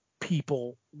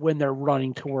people when they're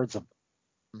running towards them.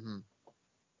 Mm-hmm.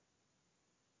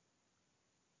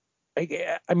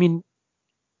 I mean,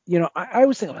 I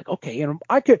was thinking like, okay,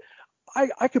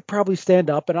 I could probably stand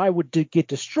up and I would get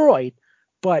destroyed,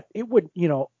 but it would,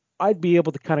 I'd be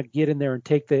able to kind of get in there and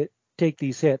take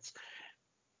these hits.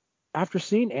 After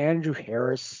seeing Andrew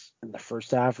Harris in the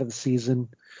first half of the season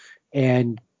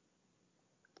and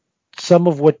some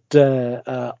of what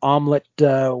Omelette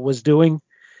was doing,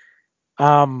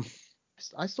 I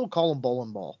still call him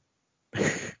bowling ball.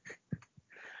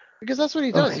 Because that's what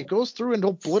he does. He goes through and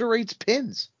obliterates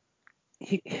pins.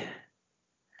 He's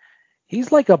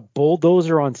like a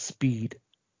bulldozer on speed.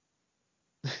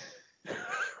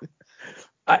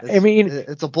 I mean,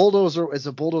 it's a bulldozer. It's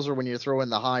a bulldozer when you throw in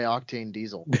the high octane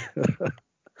diesel.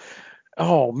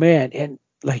 oh man, and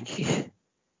like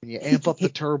When you amp up the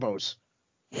turbos.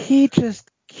 He just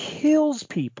kills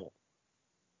people.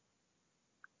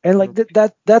 And like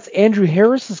that's Andrew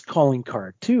Harris's calling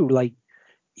card too. Like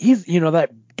he's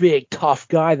that big tough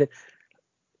guy that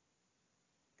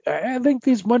I think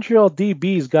these Montreal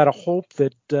DBs got to hope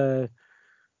that their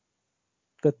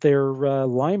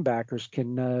linebackers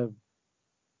can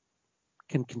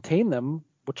contain them,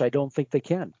 which I don't think they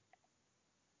can.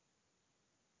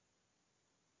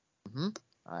 Mm-hmm.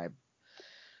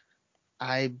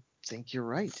 I think you're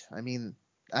right. Don't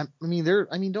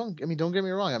get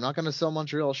me wrong. I'm not going to sell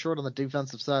Montreal short on the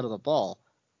defensive side of the ball,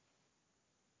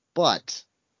 but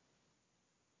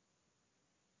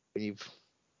we've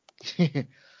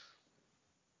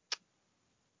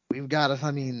got to.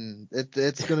 I mean,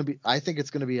 it's going to be. I think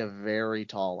it's going to be a very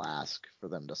tall ask for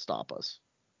them to stop us.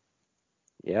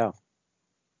 Yeah,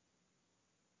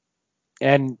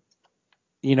 and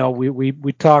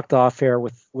we talked off air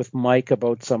with Mike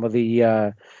about some of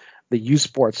the U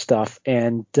Sports stuff,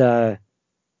 and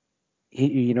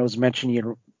he was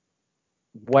mentioning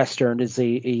Western is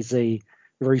a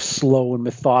very slow and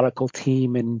methodical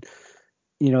team, and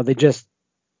they just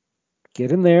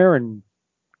get in there and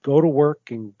go to work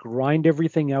and grind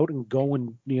everything out and go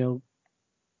and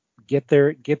get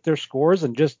their scores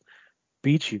and just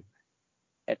beat you.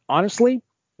 And honestly,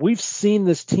 we've seen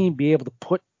this team be able to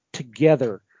put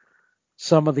together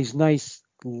some of these nice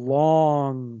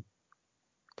long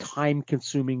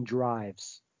time-consuming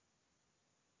drives.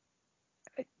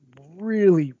 I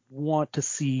really want to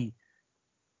see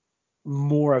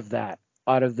more of that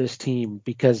out of this team,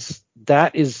 because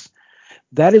that is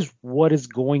what is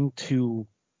going to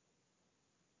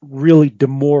really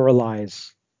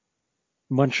demoralize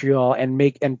Montreal and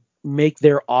make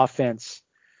their offense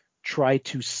try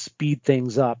to speed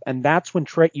things up, and that's when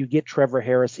you get Trevor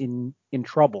Harris in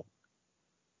trouble.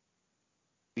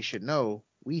 We should know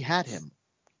we had him.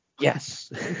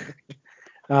 Yes.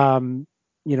 Trevor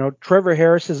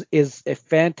Harris is a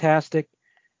fantastic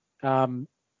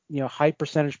high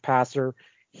percentage passer.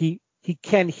 He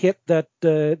can hit that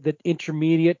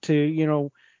intermediate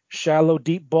to shallow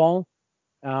deep ball.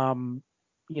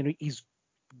 He's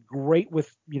great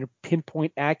with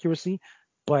pinpoint accuracy,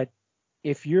 but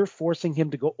if you're forcing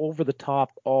him to go over the top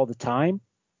all the time,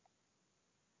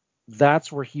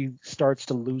 that's where he starts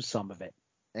to lose some of it.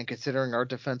 And considering our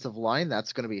defensive line,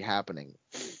 that's going to be happening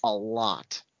a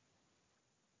lot.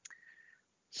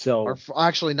 So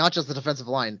actually, not just the defensive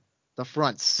line, the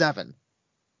front seven.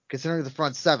 Considering the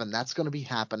front seven, that's going to be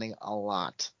happening a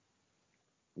lot.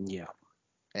 Yeah.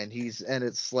 And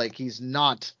it's like he's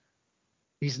not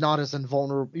as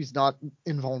invulnerable. He's not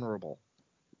invulnerable.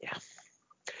 Yeah.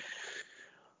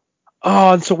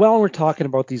 And so while we're talking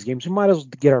about these games, we might as well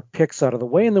get our picks out of the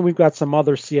way, and then we've got some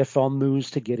other CFL news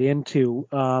to get into.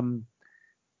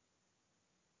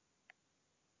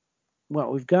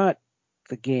 We've got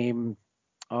the game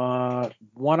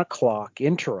 1:00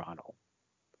 in Toronto.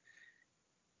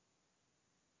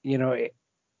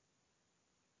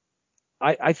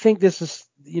 I think this is,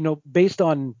 based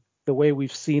on the way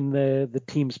we've seen the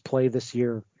teams play this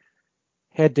year,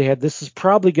 head to head, this is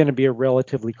probably going to be a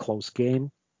relatively close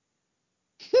game.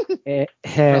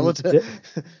 Actually,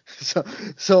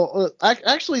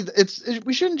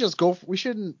 we shouldn't go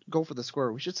for the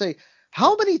score. We should say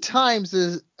how many times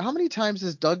is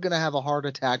Doug going to have a heart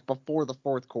attack before the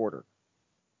fourth quarter?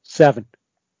 7.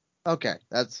 Okay,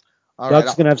 that's all Doug's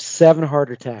right. Going to have 7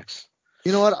 heart attacks.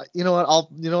 You know what?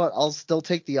 I'll still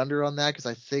take the under on that, because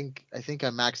I think I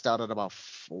maxed out at about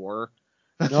 4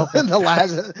 Okay.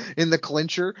 in the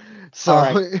clincher. So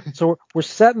all right. So we're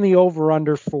setting the over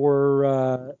under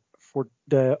for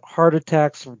the heart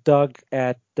attacks of Doug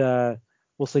at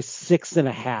we'll say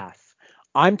 6.5.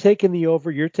 I'm taking the over.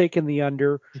 You're taking the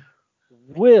under.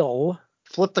 Will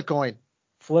flip the coin.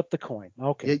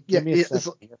 Okay. Give me a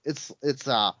second here. It's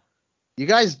you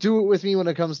guys do it with me when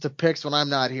it comes to picks when I'm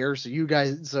not here. So you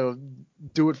guys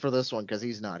do it for this one because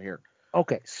he's not here.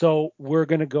 Okay. So we're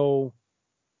gonna go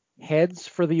heads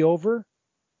for the over,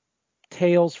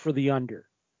 tails for the under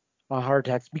on heart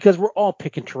attacks, because we're all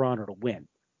picking Toronto to win.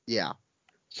 Yeah.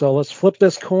 So let's flip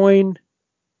this coin,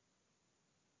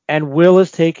 and Will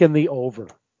is taking the over.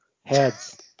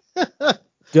 Heads.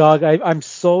 Doug, I'm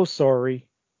so sorry.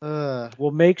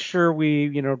 We'll make sure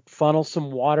we, funnel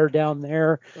some water down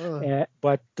there.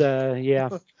 But yeah.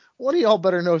 One of y'all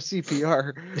better know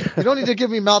CPR. You don't need to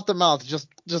give me mouth to mouth. Just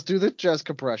do the chest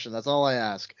compression. That's all I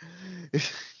ask.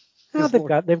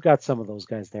 They've got some of those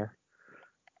guys there.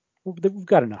 we've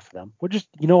got enough of them. We'll just,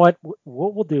 you know what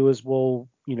we'll do is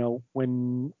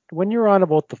when you're on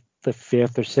about the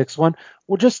fifth or sixth one,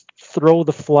 we'll just throw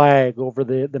the flag over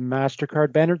the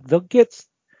MasterCard banner. They'll get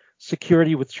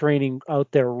security with training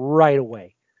out there right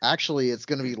away. Actually, it's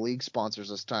going to be league sponsors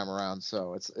this time around,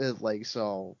 so it's because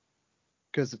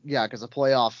a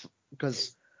playoff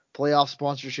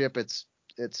sponsorship, it's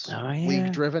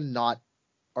league driven, not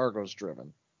Argos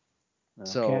driven.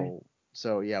 Okay.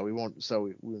 So yeah, we won't.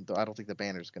 So I don't think the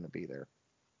banner's going to be there.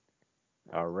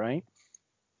 All right.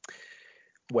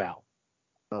 Well,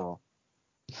 we'll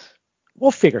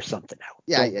figure something out.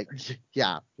 Yeah.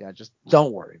 Just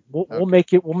don't worry. We'll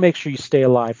make it. We'll make sure you stay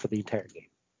alive for the entire game.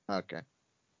 Okay.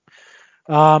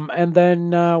 And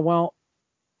then,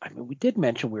 we did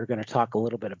mention we were going to talk a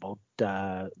little bit about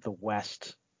the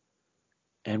West,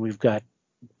 and we've got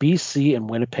BC and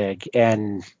Winnipeg,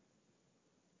 and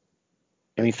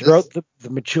throughout the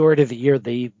majority of the year,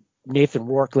 the Nathan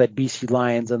Rourke led BC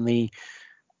Lions and the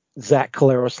Zach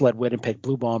Collaros led Winnipeg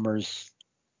Blue Bombers,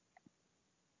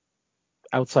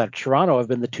 outside of Toronto, have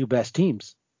been the two best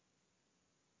teams.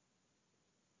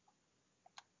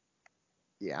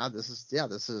 Yeah, this is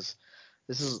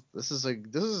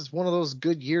one of those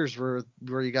good years where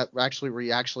you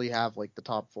actually have like the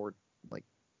top four, like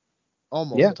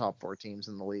almost the top four teams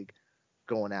in the league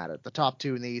going at it. The top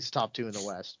two in the East, top two in the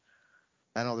West.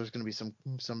 I know there's going to be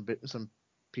some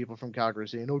people from Calgary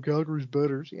saying, "Oh, Calgary's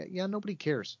better." Yeah, nobody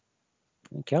cares.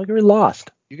 Calgary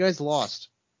lost. You guys lost.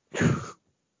 You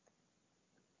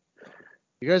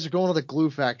guys are going to the glue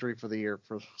factory for the year,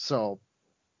 so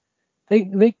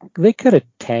they could have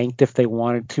tanked if they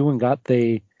wanted to and got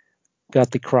the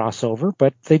crossover,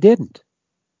 but they didn't.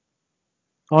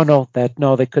 Oh no, that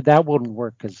wouldn't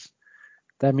work, because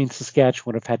that means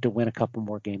Saskatchewan would have had to win a couple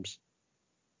more games.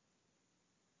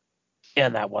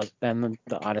 And that wasn't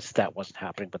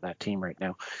happening with that team right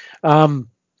now. But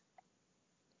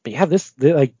yeah,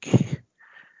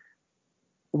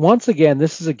 once again,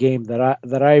 this is a game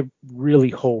that I really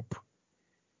hope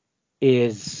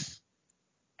is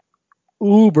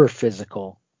uber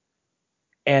physical,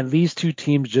 and these two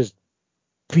teams just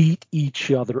beat each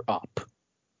other up,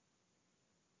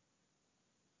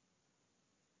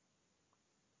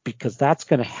 because that's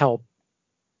going to help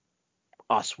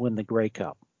us win the Grey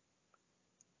Cup.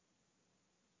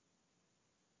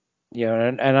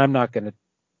 And I'm not going to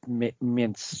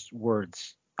mince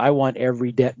words. I want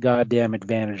every goddamn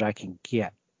advantage I can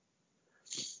get.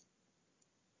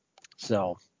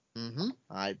 So.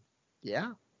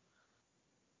 Yeah.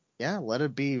 Let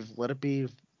it be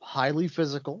highly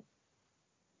physical.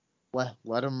 Let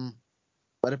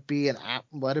it be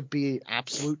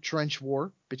absolute trench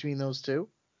war between those two.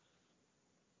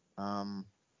 And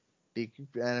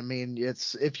I mean,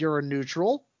 if you're a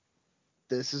neutral,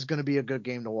 this is going to be a good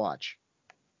game to watch.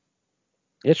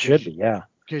 It should be, yeah.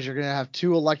 Because you're going to have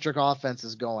two electric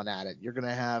offenses going at it. You're going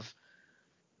to have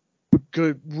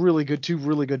two really good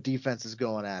defenses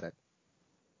going at it.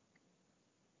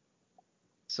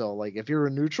 So, like, if you're a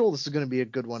neutral, this is going to be a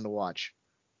good one to watch,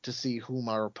 to see whom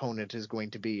our opponent is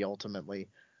going to be ultimately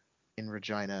in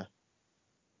Regina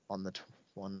on the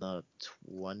 20th.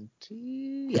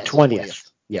 The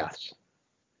 20th. Yes.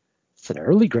 It's an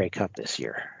early Grey Cup this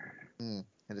year. And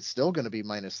it's still going to be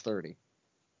minus 30.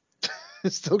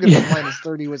 It's still going to be minus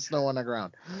 30 with snow on the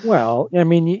ground. Well, I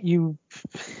mean, you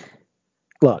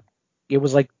look, it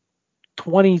was like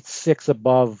 26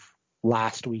 above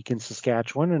last week in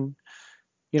Saskatchewan, and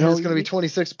it's going to be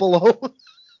 26 below.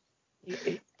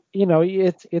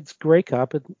 It's Grey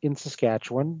Cup in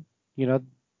Saskatchewan.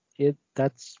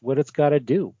 That's what it's got to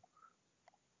do,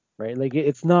 right? Like,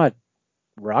 it's not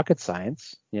rocket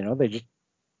science.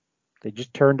 They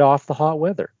just turned off the hot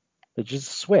weather. They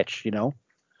just switch.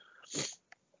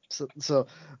 So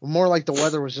more like the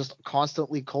weather was just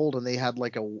constantly cold, and they had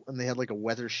like a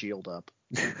weather shield up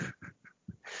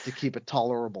to keep it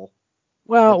tolerable.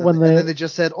 Well, and then they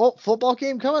just said, "Oh, football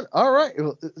game coming. All right,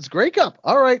 it's Grey Cup.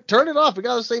 All right, turn it off. We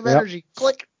got to save energy."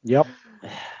 Click. Yep.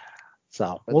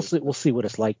 So we'll see what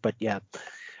it's like, but yeah.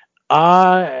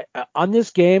 On this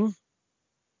game,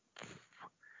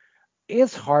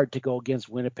 it's hard to go against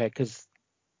Winnipeg, because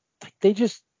they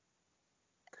just,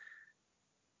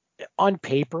 on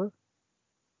paper,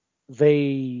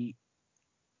 they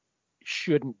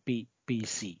shouldn't beat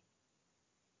BC.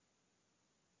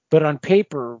 But on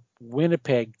paper,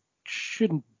 Winnipeg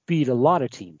shouldn't beat a lot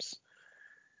of teams.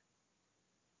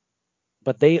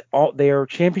 But they are a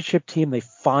championship team. They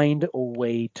find a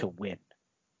way to win.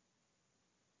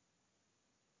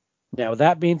 Now,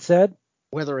 that being said,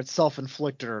 whether it's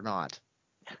self-inflicted or not.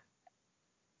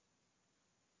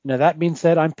 Now, that being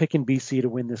said, I'm picking BC to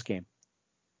win this game.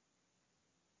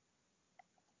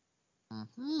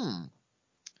 Mm-hmm.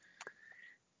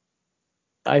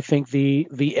 I think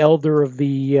the elder of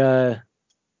the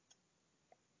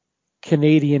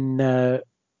Canadian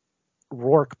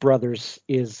Rourke brothers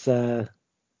is going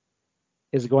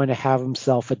to have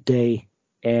himself a day,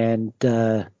 and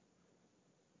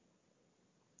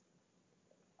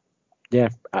yeah,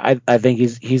 I think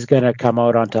he's going to come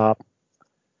out on top.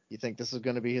 You think this is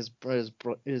going to be his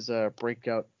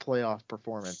breakout playoff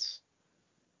performance?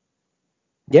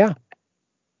 Yeah.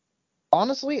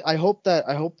 Honestly, I hope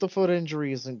the foot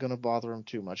injury isn't going to bother him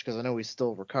too much, because I know he's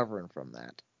still recovering from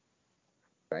that.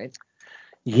 Right?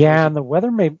 Yeah, and the weather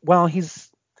may. Well,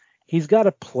 he's got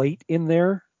a plate in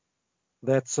there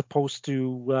that's supposed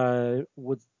to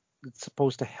it's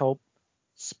supposed to help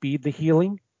speed the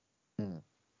healing,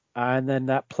 and then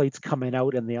that plate's coming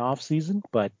out in the off season.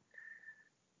 But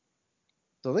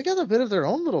so they got a bit of their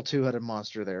own little two-headed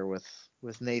monster there with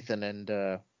Nathan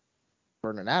and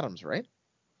Vernon Adams, right?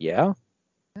 yeah.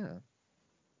 Yeah.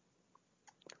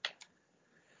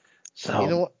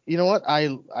 So you know what?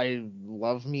 I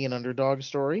love me an underdog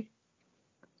story.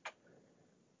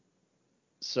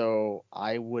 So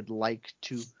I would like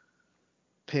to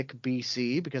pick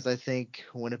BC because I think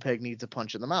Winnipeg needs a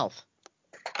punch in the mouth.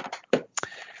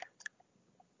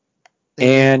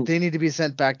 They need to be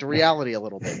sent back to reality a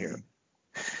little bit here.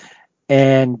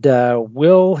 And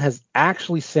Will has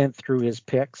actually sent through his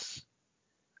picks.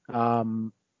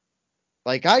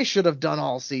 Like I should have done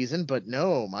all season, but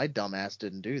no, my dumbass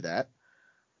didn't do that.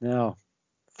 No,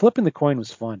 flipping the coin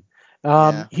was fun.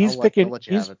 Yeah, he's I'll let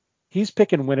you have it. He's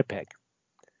picking Winnipeg.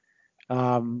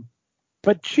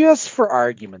 But just for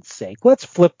argument's sake, let's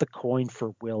flip the coin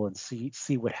for Will and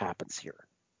see what happens here.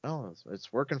 Oh,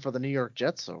 it's working for the New York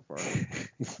Jets so far.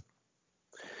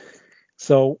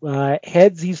 So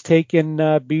heads, he's taking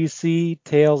BC.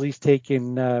 Tails, he's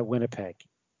taking Winnipeg.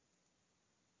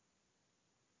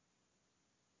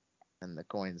 And the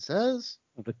coin says?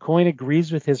 The coin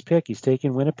agrees with his pick. He's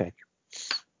taking Winnipeg.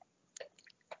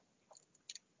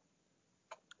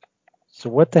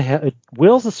 So what the hell?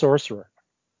 Will's a sorcerer.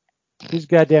 He's a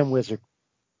goddamn wizard.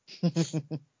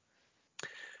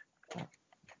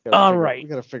 All right. We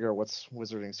got to figure out what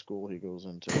wizarding school he goes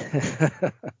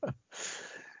into.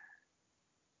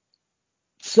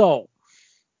 So,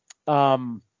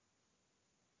 some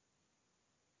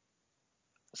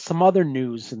other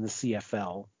news in the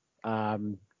CFL.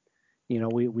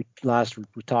 We last week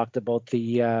we talked about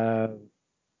the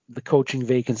coaching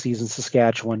vacancies in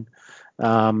Saskatchewan.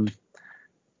 But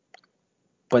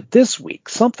this week,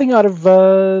 something out of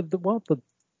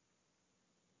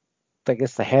I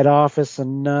guess the head office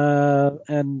and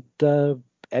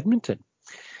Edmonton.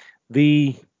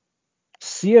 The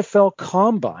CFL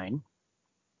Combine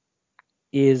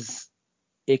is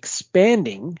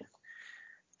expanding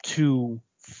to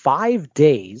 5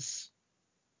 days,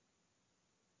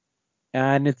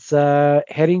 and it's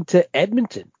heading to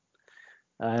Edmonton.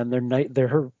 And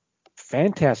they're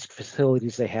fantastic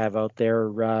facilities they have out there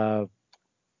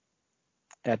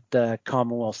at the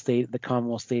Commonwealth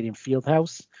Stadium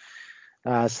Fieldhouse.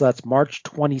 So that's March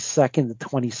 22nd to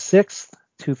 26th,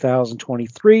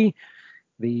 2023,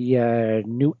 the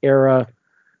New Era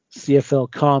CFL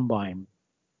Combine.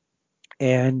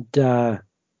 And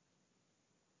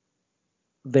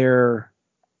they're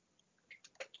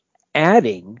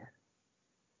adding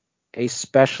a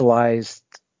specialized,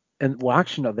 and well,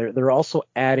 actually, no, they're also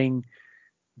adding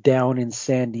down in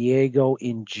San Diego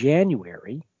in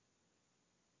January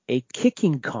a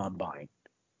kicking combine.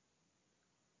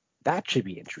 That should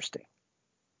be interesting.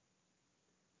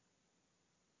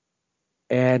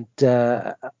 And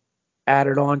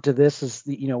added on to this is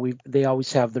they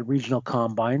always have the regional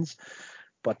combines,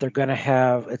 but they're going to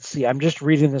have. Let's see. I'm just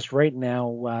reading this right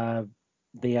now.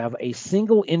 They have a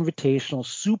single invitational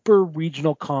super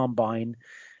regional combine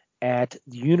at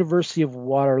the University of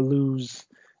Waterloo's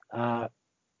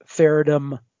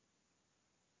Ferredum.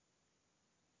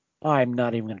 I'm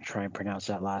not even going to try and pronounce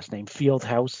that last name.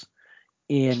 Fieldhouse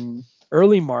in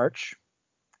early March,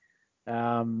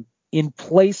 in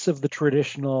place of the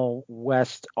traditional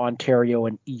West Ontario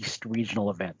and East regional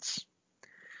events.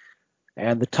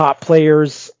 And the top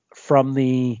players from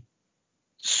the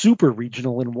Super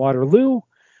Regional in Waterloo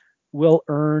will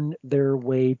earn their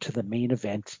way to the main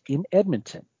event in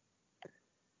Edmonton.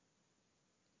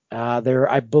 They're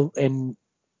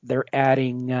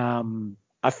adding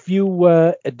a few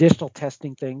additional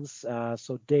testing things.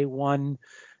 So day one,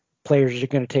 players are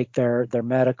going to take their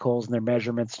medicals and their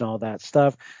measurements and all that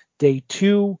stuff. Day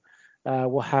two,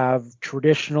 we'll have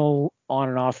traditional on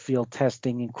and off field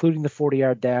testing, including the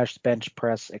 40-yard dash, bench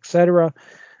press, etc.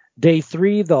 Day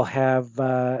 3, they'll have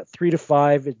 3 to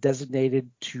 5 designated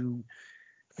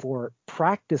for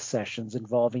practice sessions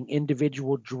involving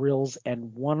individual drills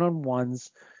and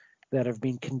one-on-ones that have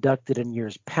been conducted in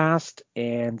years past,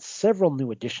 and several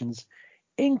new additions,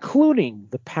 including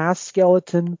the pass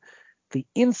skeleton, the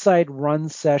inside run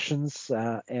sessions,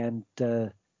 and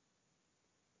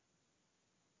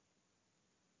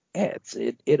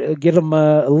it'll give them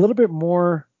a little bit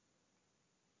more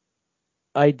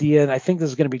idea, and I think this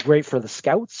is going to be great for the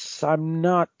scouts. I'm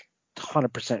not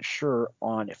 100% sure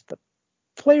on if the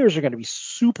players are going to be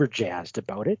super jazzed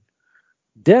about it.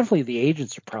 Definitely the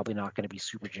agents are probably not going to be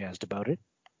super jazzed about it,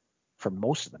 for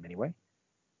most of them anyway.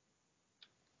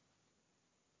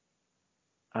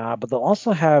 But they'll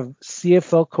also have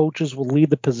CFL coaches will lead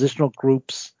the positional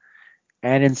groups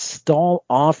and install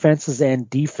offenses and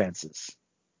defenses.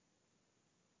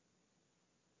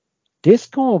 This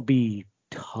going to be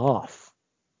tough.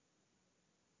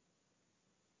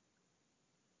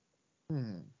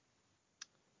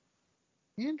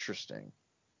 Interesting.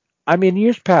 I mean,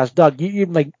 years past, Doug, you're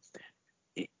going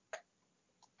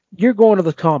to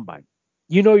the combine.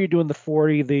 You know, you're doing the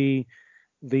 40,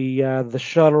 the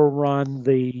shuttle run,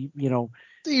 the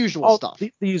usual stuff.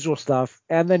 The usual stuff,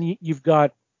 and then you've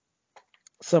got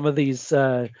some of these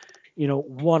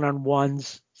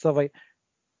one-on-ones, stuff like.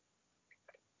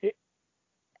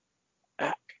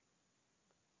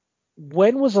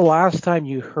 When was the last time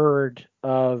you heard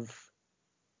of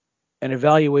an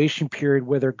evaluation period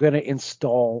where they're going to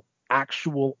install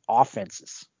actual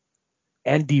offenses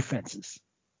and defenses?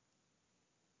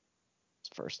 It's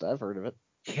the first I've heard of it.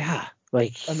 Yeah,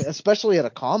 especially at a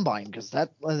combine, because a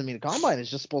combine is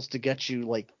just supposed to get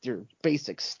you your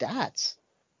basic stats.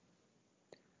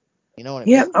 You know what I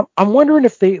mean? Yeah, I'm wondering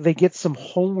if they get some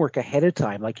homework ahead of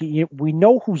time. We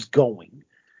know who's going,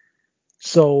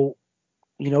 so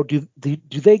do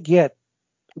they get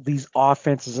these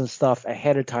offenses and stuff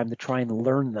ahead of time to try and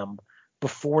learn them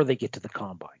before they get to the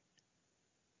combine?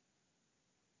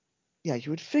 Yeah,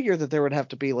 you would figure that there would have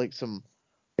to be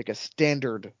a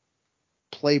standard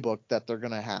playbook that they're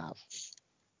gonna have.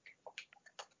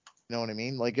 You know what I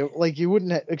mean? You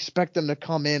wouldn't expect them to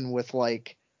come in with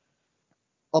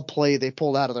a play they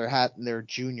pulled out of their hat in their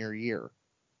junior year.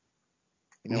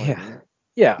 You know what I mean?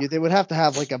 Yeah. They would have to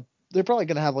have they're probably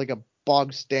gonna have a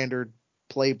bog standard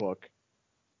playbook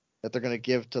that they're gonna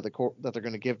give to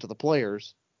the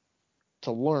players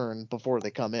to learn before they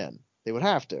come in. They would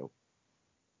have to.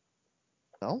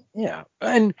 No? Yeah,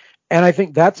 and I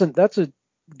think that's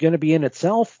going to be in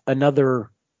itself another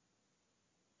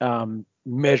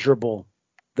measurable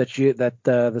that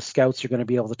the scouts are going to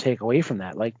be able to take away from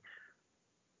that.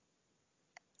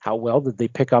 How well did they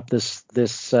pick up this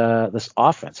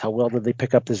offense? How well did they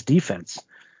pick up this defense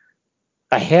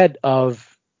ahead of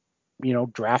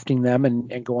drafting them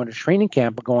and going to training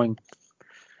camp and going,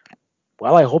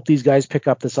 well, I hope these guys pick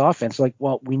up this offense.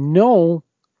 We know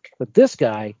that this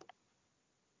guy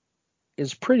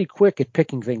is pretty quick at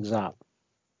picking things up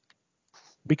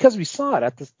because we saw it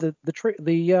at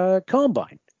the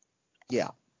combine. Yeah.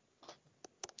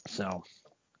 So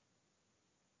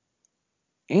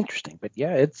interesting, but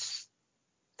yeah,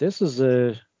 this is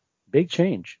a big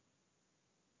change.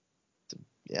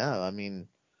 Yeah, I mean,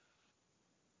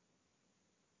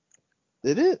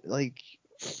 it is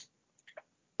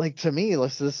to me,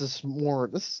 this is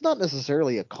not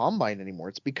necessarily a combine anymore.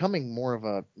 It's becoming more of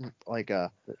a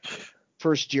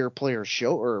first year player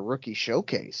show or a rookie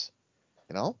showcase,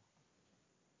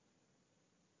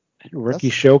 Rookie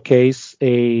showcase,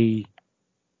 a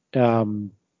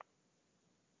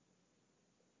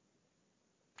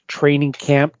training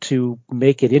camp to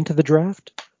make it into the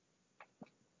draft.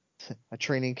 A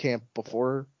training camp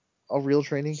before a real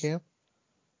training camp.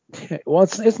 Well,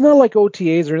 it's not like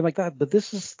OTAs or anything like that, but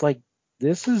this is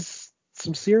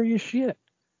some serious shit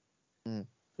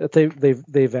that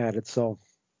they've added. So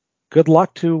good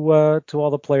luck to all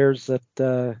the players that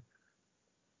are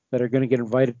going to get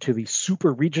invited to the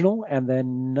Super Regional, and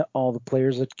then all the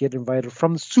players that get invited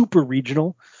from the Super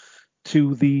Regional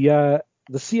to the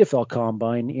CFL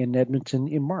Combine in Edmonton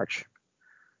in March.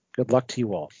 Good luck to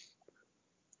you all.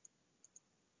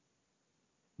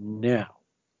 Now,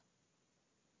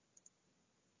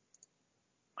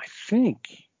 I think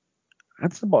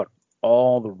that's about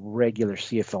all the regular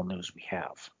CFL news we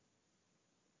have.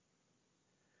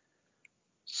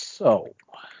 So,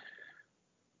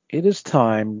 it is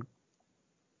time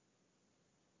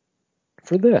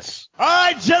for this. All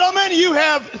right, gentlemen, you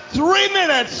have 3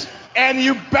 minutes, and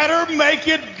you better make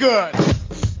it good.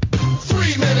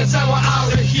 3 minutes and we're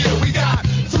out of here. We got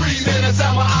 3 minutes.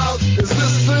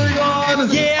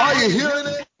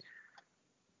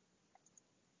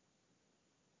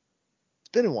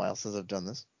 been a while since I've done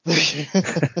this.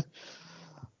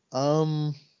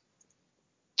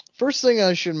 First thing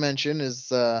I should mention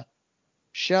is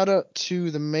shout out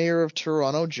to the mayor of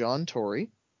Toronto, John Tory,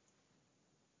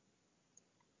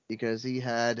 because he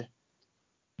had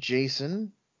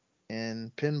Jason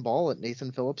and pinball at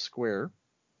Nathan Phillips Square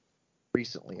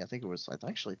recently. I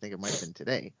actually think it might have been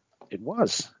today. It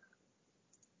was.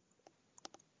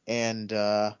 And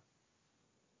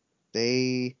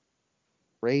they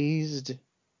raised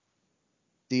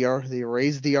the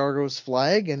Argos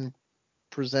flag and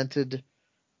presented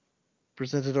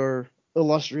our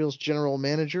illustrious general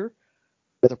manager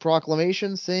with a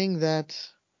proclamation saying that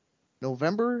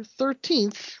November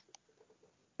 13th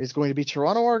is going to be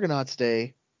Toronto Argonauts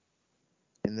Day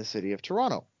in the city of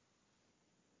Toronto.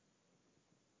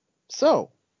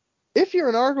 So, if you're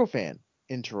an Argo fan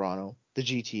in Toronto, the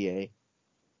GTA,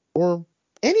 or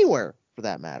anywhere for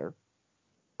that matter,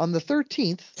 on the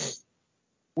 13th,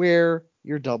 wear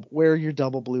your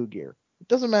double blue gear. It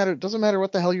doesn't matter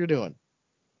what the hell you're doing.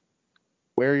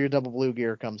 Wear your double blue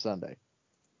gear come Sunday.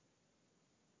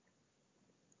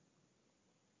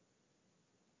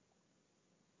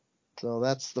 So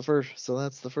that's the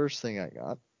first thing I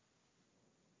got.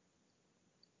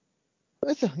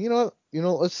 You know,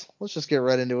 let's just get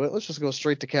right into it. Let's just go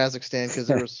straight to Kazakhstan because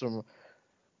there was some.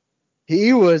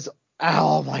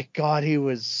 Oh my God, he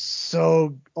was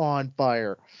so on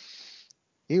fire.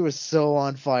 He was so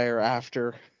on fire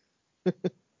after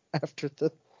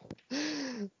the.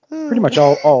 Pretty much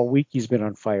all week he's been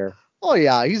on fire. Oh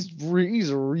yeah, he's been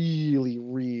really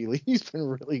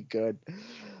good.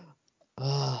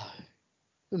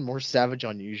 Been more savage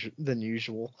than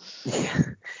usual.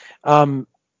 Yeah.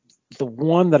 The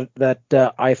one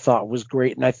that I thought was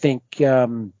great, and I think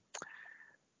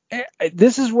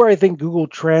this is where I think Google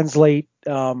Translate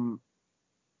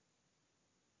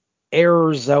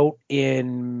errors out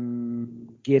in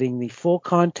getting the full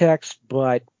context,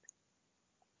 but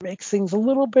makes things a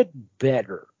little bit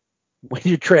better when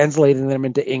you're translating them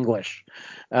into English.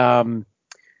 Men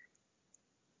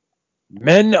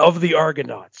of the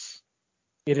Argonauts,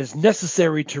 it is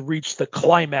necessary to reach the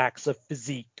climax of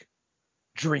physique.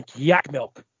 Drink yak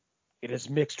milk. It is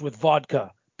mixed with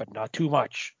vodka, but not too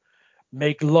much.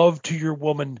 Make love to your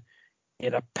woman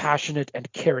in a passionate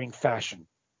and caring fashion.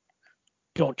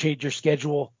 Don't change your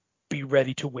schedule. Be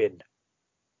ready to win.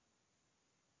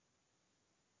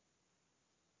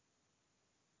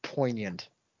 Poignant.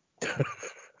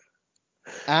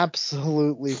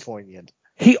 Absolutely poignant.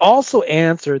 He also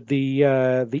answered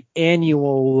the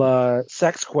annual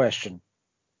sex question.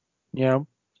 You know,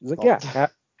 he's like, yeah,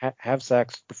 have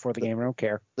sex before the game. I don't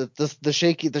care. The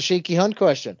shaky hunt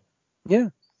question. Yeah.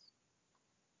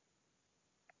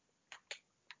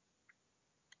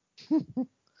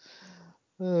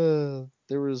 There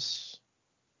was.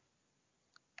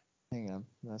 Hang on,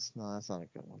 that's not a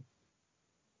good one.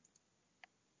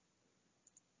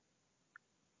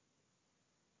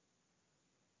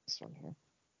 This one here.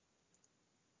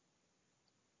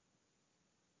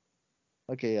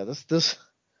 Okay, yeah, this. This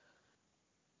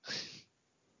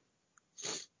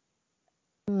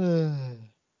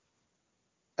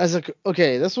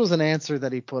was an answer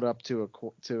that he put up to a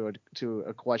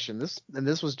question. This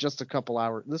was just a couple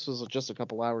hours. This was just a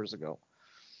couple hours ago.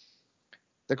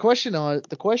 The question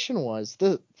was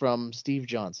from Steve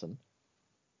Johnson.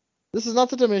 This is not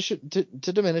to diminish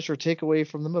or take away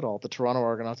from them at all. The Toronto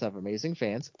Argonauts have amazing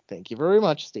fans. Thank you very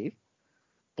much, Steve.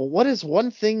 But what is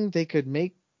one thing they could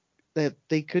do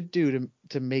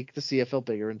to make the CFL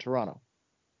bigger in Toronto?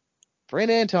 West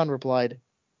and Anton replied,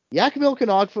 yak milk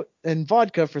and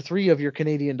vodka for 3 of your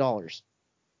Canadian dollars.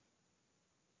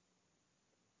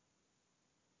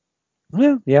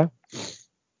 Yeah.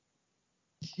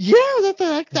 Yeah,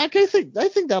 that guy I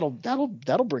think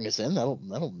that'll bring us in.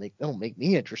 That'll make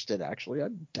me interested. Actually,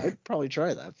 I'd probably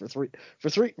try that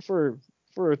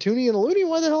for a toonie and a loony.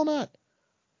 Why the hell not?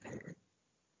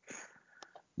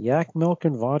 Yak milk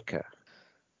and vodka.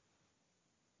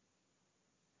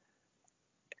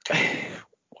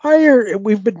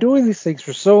 We've been doing these things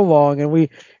for so long, and we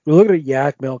look at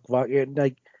yak milk vodka, and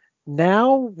like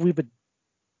now we've been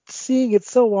seeing it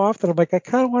so often. I'm like, I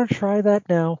kind of want to try that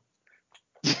now.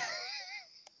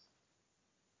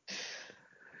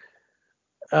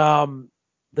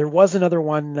 There was another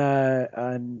one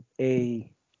on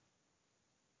a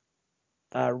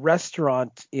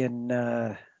restaurant in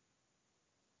a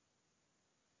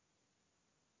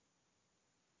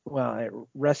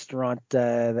restaurant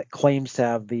that claims to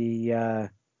have the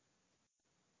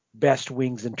best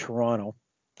wings in Toronto.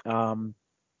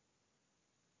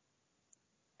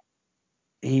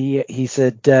 He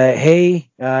said, "Hey,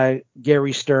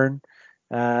 Gary Stern,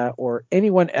 or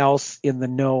anyone else in the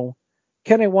know,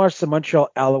 can I watch the Montreal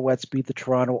Alouettes beat the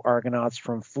Toronto Argonauts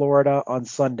from Florida on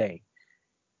Sunday?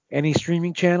 Any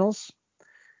streaming channels?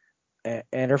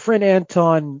 And our friend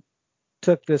Anton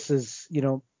took this as,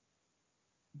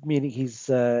 meaning he's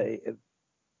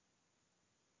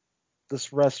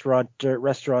this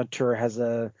restaurateur has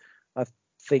a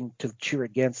thing to cheer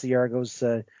against the Argos.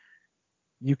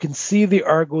 You can see the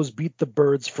Argos beat the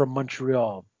Birds from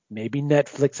Montreal. Maybe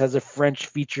Netflix has a French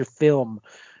feature film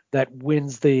that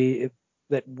wins the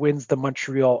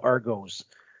Montreal Argos,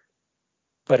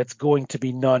 but it's going to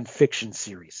be non-fiction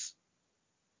series.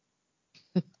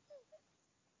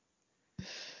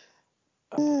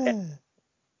 And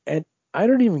I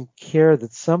don't even care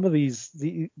that some of these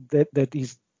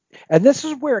and this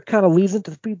is where it kind of leads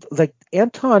into the people like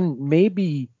Anton may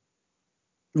be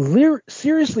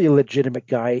seriously a legitimate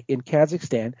guy in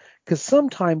Kazakhstan, because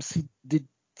sometimes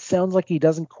sounds like he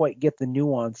doesn't quite get the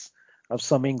nuance of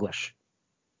some English.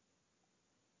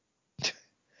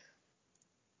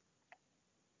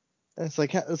 It's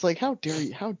like how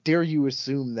dare you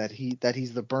assume that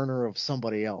he's the burner of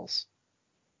somebody else?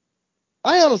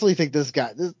 I honestly think this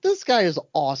guy is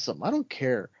awesome. I don't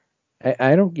care.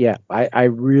 I don't. Yeah, I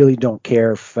really don't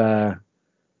care if.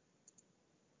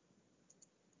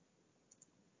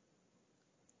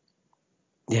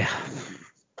 Yeah.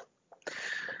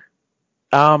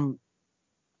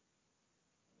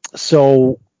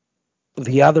 So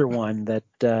the other one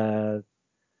that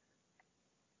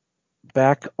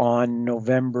back on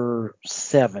November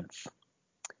 7th,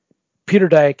 Peter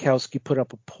Diakowski put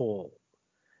up a poll.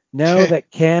 Now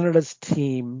that Canada's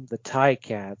team, the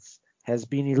Ticats, has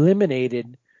been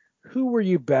eliminated, who were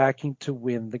you backing to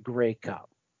win the Grey Cup?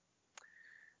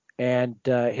 And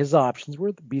his options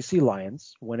were the BC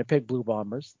Lions, Winnipeg Blue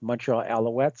Bombers, Montreal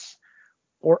Alouettes,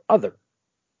 or other.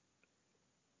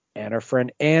 And our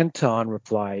friend Anton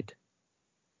replied,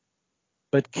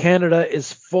 but Canada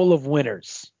is full of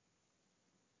winners. ...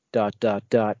 Not the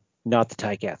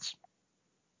Ticats.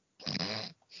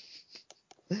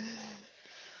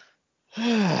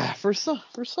 For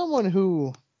someone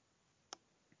who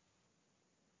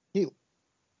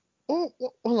hold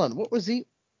on, what was he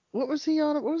on? What was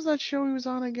that show he was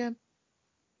on again?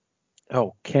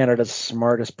 Oh, Canada's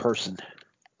smartest person.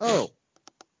 Oh.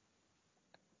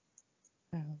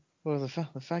 Well, the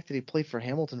fact that he played for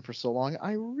Hamilton for so long,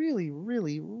 I really,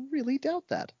 really, really doubt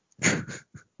that.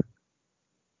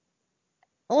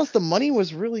 Unless the money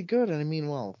was really good, and I mean,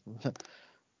 well,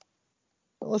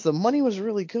 unless the money was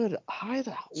really good,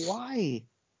 why?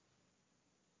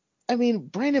 I mean,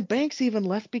 Brandon Banks even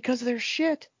left because they're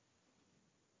shit.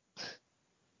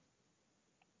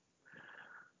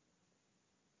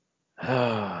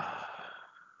 So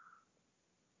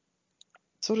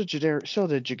did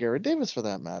Jagera Davis, for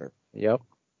that matter. Yep.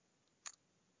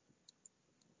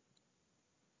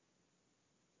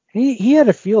 He had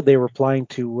a feel they were applying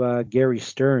to Gary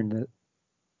Stern.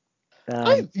 You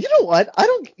know what?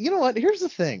 Here's the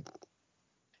thing.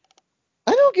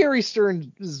 I know Gary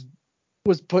Stern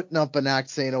was putting up an act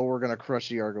saying, "Oh, we're gonna crush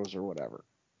the Argos" or whatever.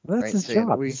 That's right? his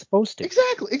job. He's supposed to.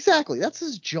 Exactly. That's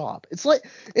his job. It's like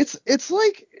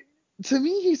to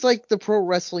me, he's like the pro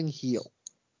wrestling heel.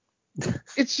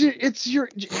 It's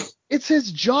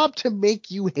his job to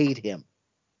make you hate him.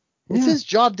 It's his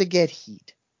job to get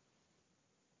heat.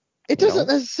 It doesn't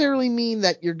necessarily mean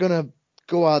that you're gonna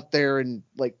go out there and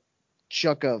like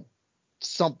chuck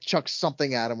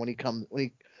something at him when he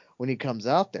comes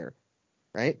out there,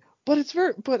 right?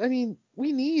 But I mean,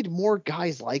 we need more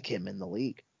guys like him in the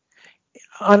league.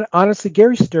 Honestly,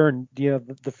 Gary Stern,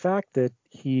 the fact that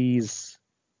he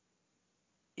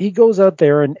goes out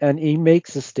there and he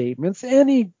makes the statements, and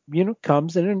he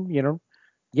comes in and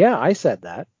yeah, I said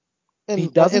that. And he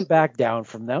doesn't back down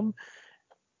from them.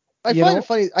 I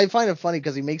find it funny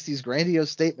because he makes these grandiose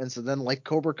statements, and then, like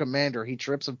Cobra Commander, he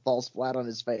trips and falls flat on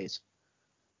his face.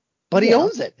 But he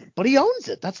owns it.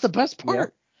 That's the best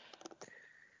part.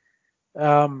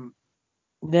 Yeah.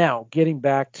 Now, getting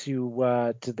back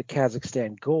to the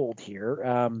Kazakhstan Gold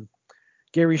here,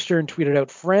 Gary Stern tweeted out,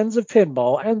 "Friends of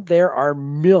pinball, and there are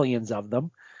millions of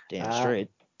them. Damn straight.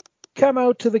 Come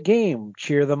out to the game,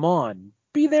 cheer them on,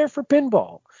 be there for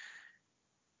pinball.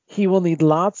 He will need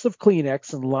lots of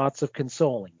Kleenex and lots of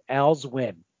consoling. Al's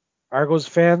win. Argos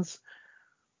fans."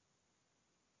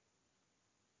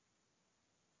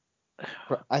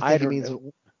 I think he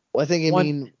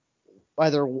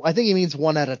means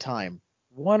one at a time.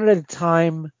 One at a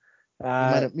time.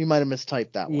 You might have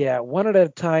mistyped that one. Yeah, one at a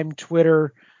time.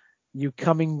 Twitter, you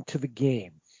coming to the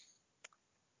game?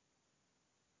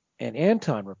 And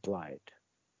Anton replied,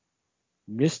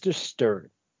 "Mr.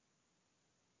 Stern,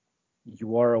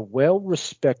 You are a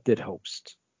well-respected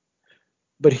host,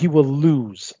 but he will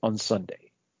lose on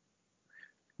Sunday.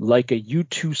 Like a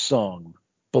U2 song,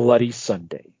 Bloody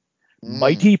Sunday.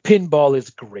 Mighty Pinball is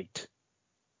great,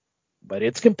 but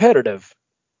it's competitive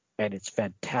and it's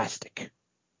fantastic.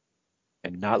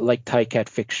 And not like Tycat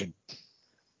Fiction,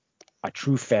 a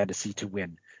true fantasy to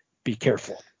win. Be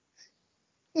careful.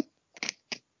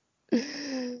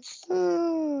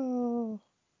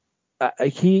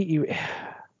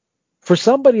 For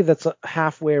somebody that's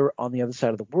halfway on the other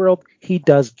side of the world, he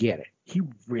does get it. He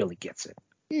really gets it.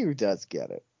 He does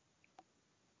get it.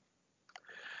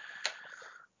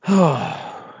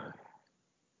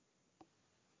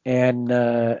 And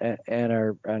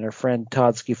our friend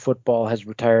Todsky Football has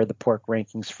retired the pork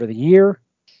rankings for the year.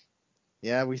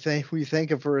 Yeah, we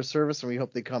thank him for his service, and we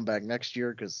hope they come back next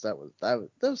year because that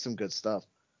was some good stuff.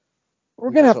 We're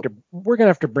gonna have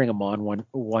to bring him on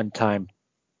one time,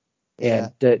 yeah.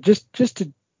 And just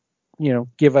to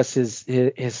give us his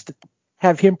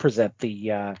have him present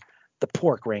the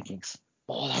pork rankings.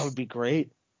 Oh, that would be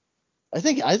great. I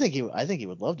think he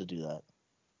would love to do that.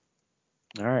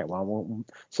 All right. Well,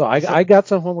 so I got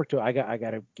some homework too. I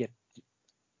gotta get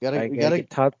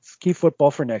Totsky Football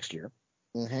for next year.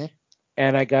 Mm-hmm.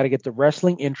 And I got to get the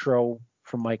wrestling intro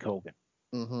from Mike Hogan.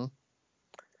 Mm-hmm.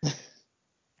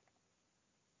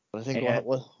 But I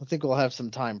think we'll have some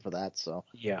time for that. So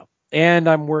yeah, and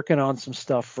I'm working on some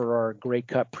stuff for our Grey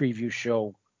Cup preview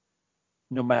show.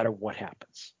 No matter what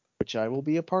happens, which I will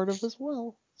be a part of as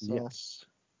well. So. Yes.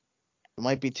 It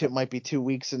might be 2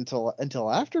 weeks until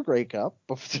after Grey Cup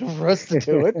for us to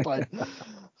do it, but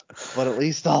at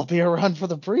least I'll be around for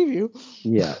the preview.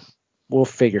 Yeah. We'll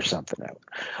figure something out.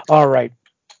 All right.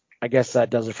 I guess that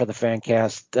does it for the fan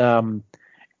cast.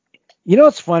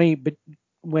 It's funny, but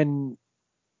when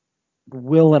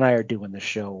Will and I are doing the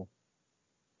show,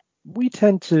 we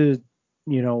tend to,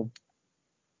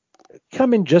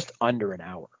 come in just under an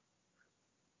hour.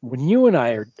 When you and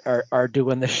I are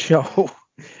doing the show,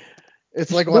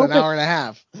 it's like an hour and a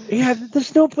half. Yeah,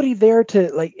 there's nobody there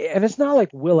to and it's not like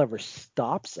Will ever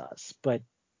stops us, but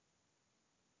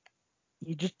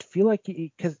you just feel like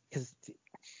because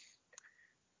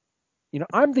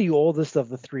I'm the oldest of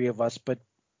the three of us, but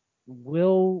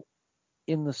Will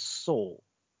in the soul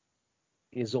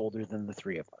is older than the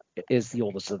three of us, is the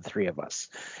oldest of the three of us.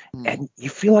 And you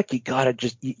feel like you gotta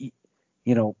just you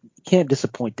can't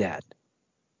disappoint Dad.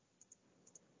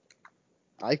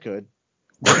 I could.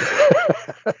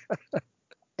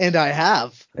 And I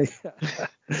have.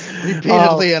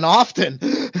 Repeatedly and often.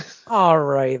 All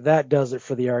right, that does it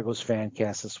for the Argos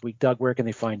Fancast this week. Doug, where can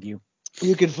they find you?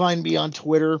 You can find me on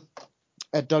Twitter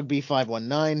at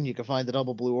DougB519. You can find the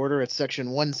Double Blue Order at Section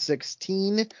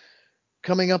 116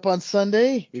 coming up on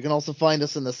Sunday. You can also find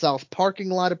us in the South parking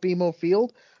lot at BMO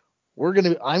Field.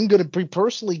 I'm gonna be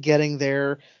personally getting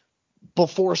there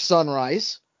before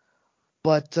sunrise.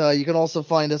 But you can also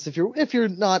find us if you're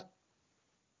not,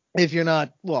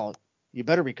 well, you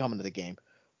better be coming to the game.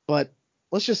 But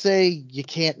let's just say you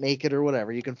can't make it or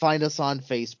whatever. You can find us on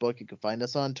Facebook. You can find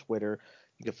us on Twitter.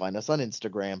 You can find us on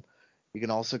Instagram. You can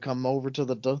also come over to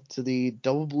the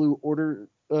Double Blue Order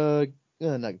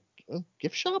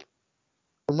gift shop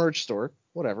or merch store,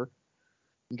 whatever.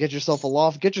 And get yourself a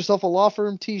law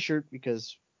firm T-shirt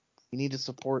because you need to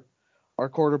support our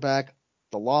quarterback,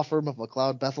 the law firm of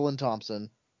McLeod, Bethel, and Thompson,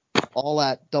 all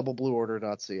at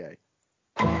doubleblueorder.ca.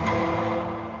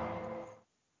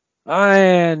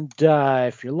 And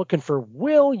if you're looking for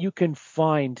Will, you can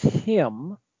find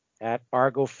him at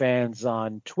ArgoFans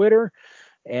on Twitter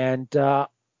and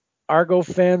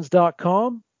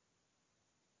ArgoFans.com.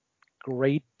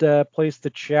 Great place to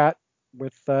chat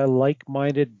with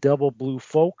like-minded Double Blue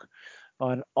folk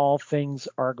on all things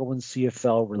Argo and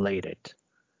CFL related.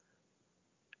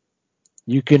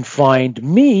 You can find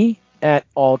me at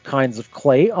All Kinds of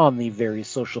Clay on the various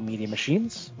social media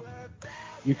machines.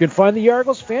 You can find the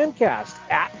Argos Fancast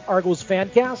at Argos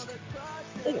Fancast.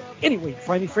 Or anyway,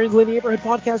 find me Friendly Neighborhood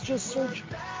Podcast. Just search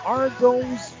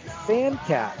Argos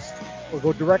Fancast or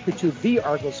go directly to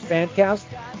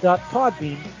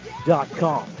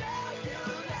theargosfancast.podbean.com.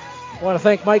 I want to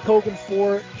thank Mike Hogan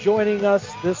for joining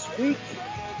us this week.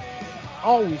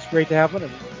 Always great to have him,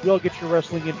 and we'll get your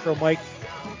wrestling intro, Mike.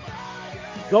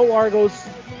 Go Argos.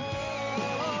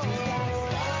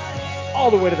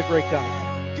 All the way to the Grey Cup.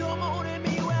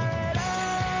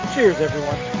 Cheers,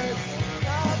 everyone.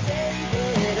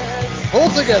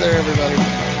 Hold together, everybody.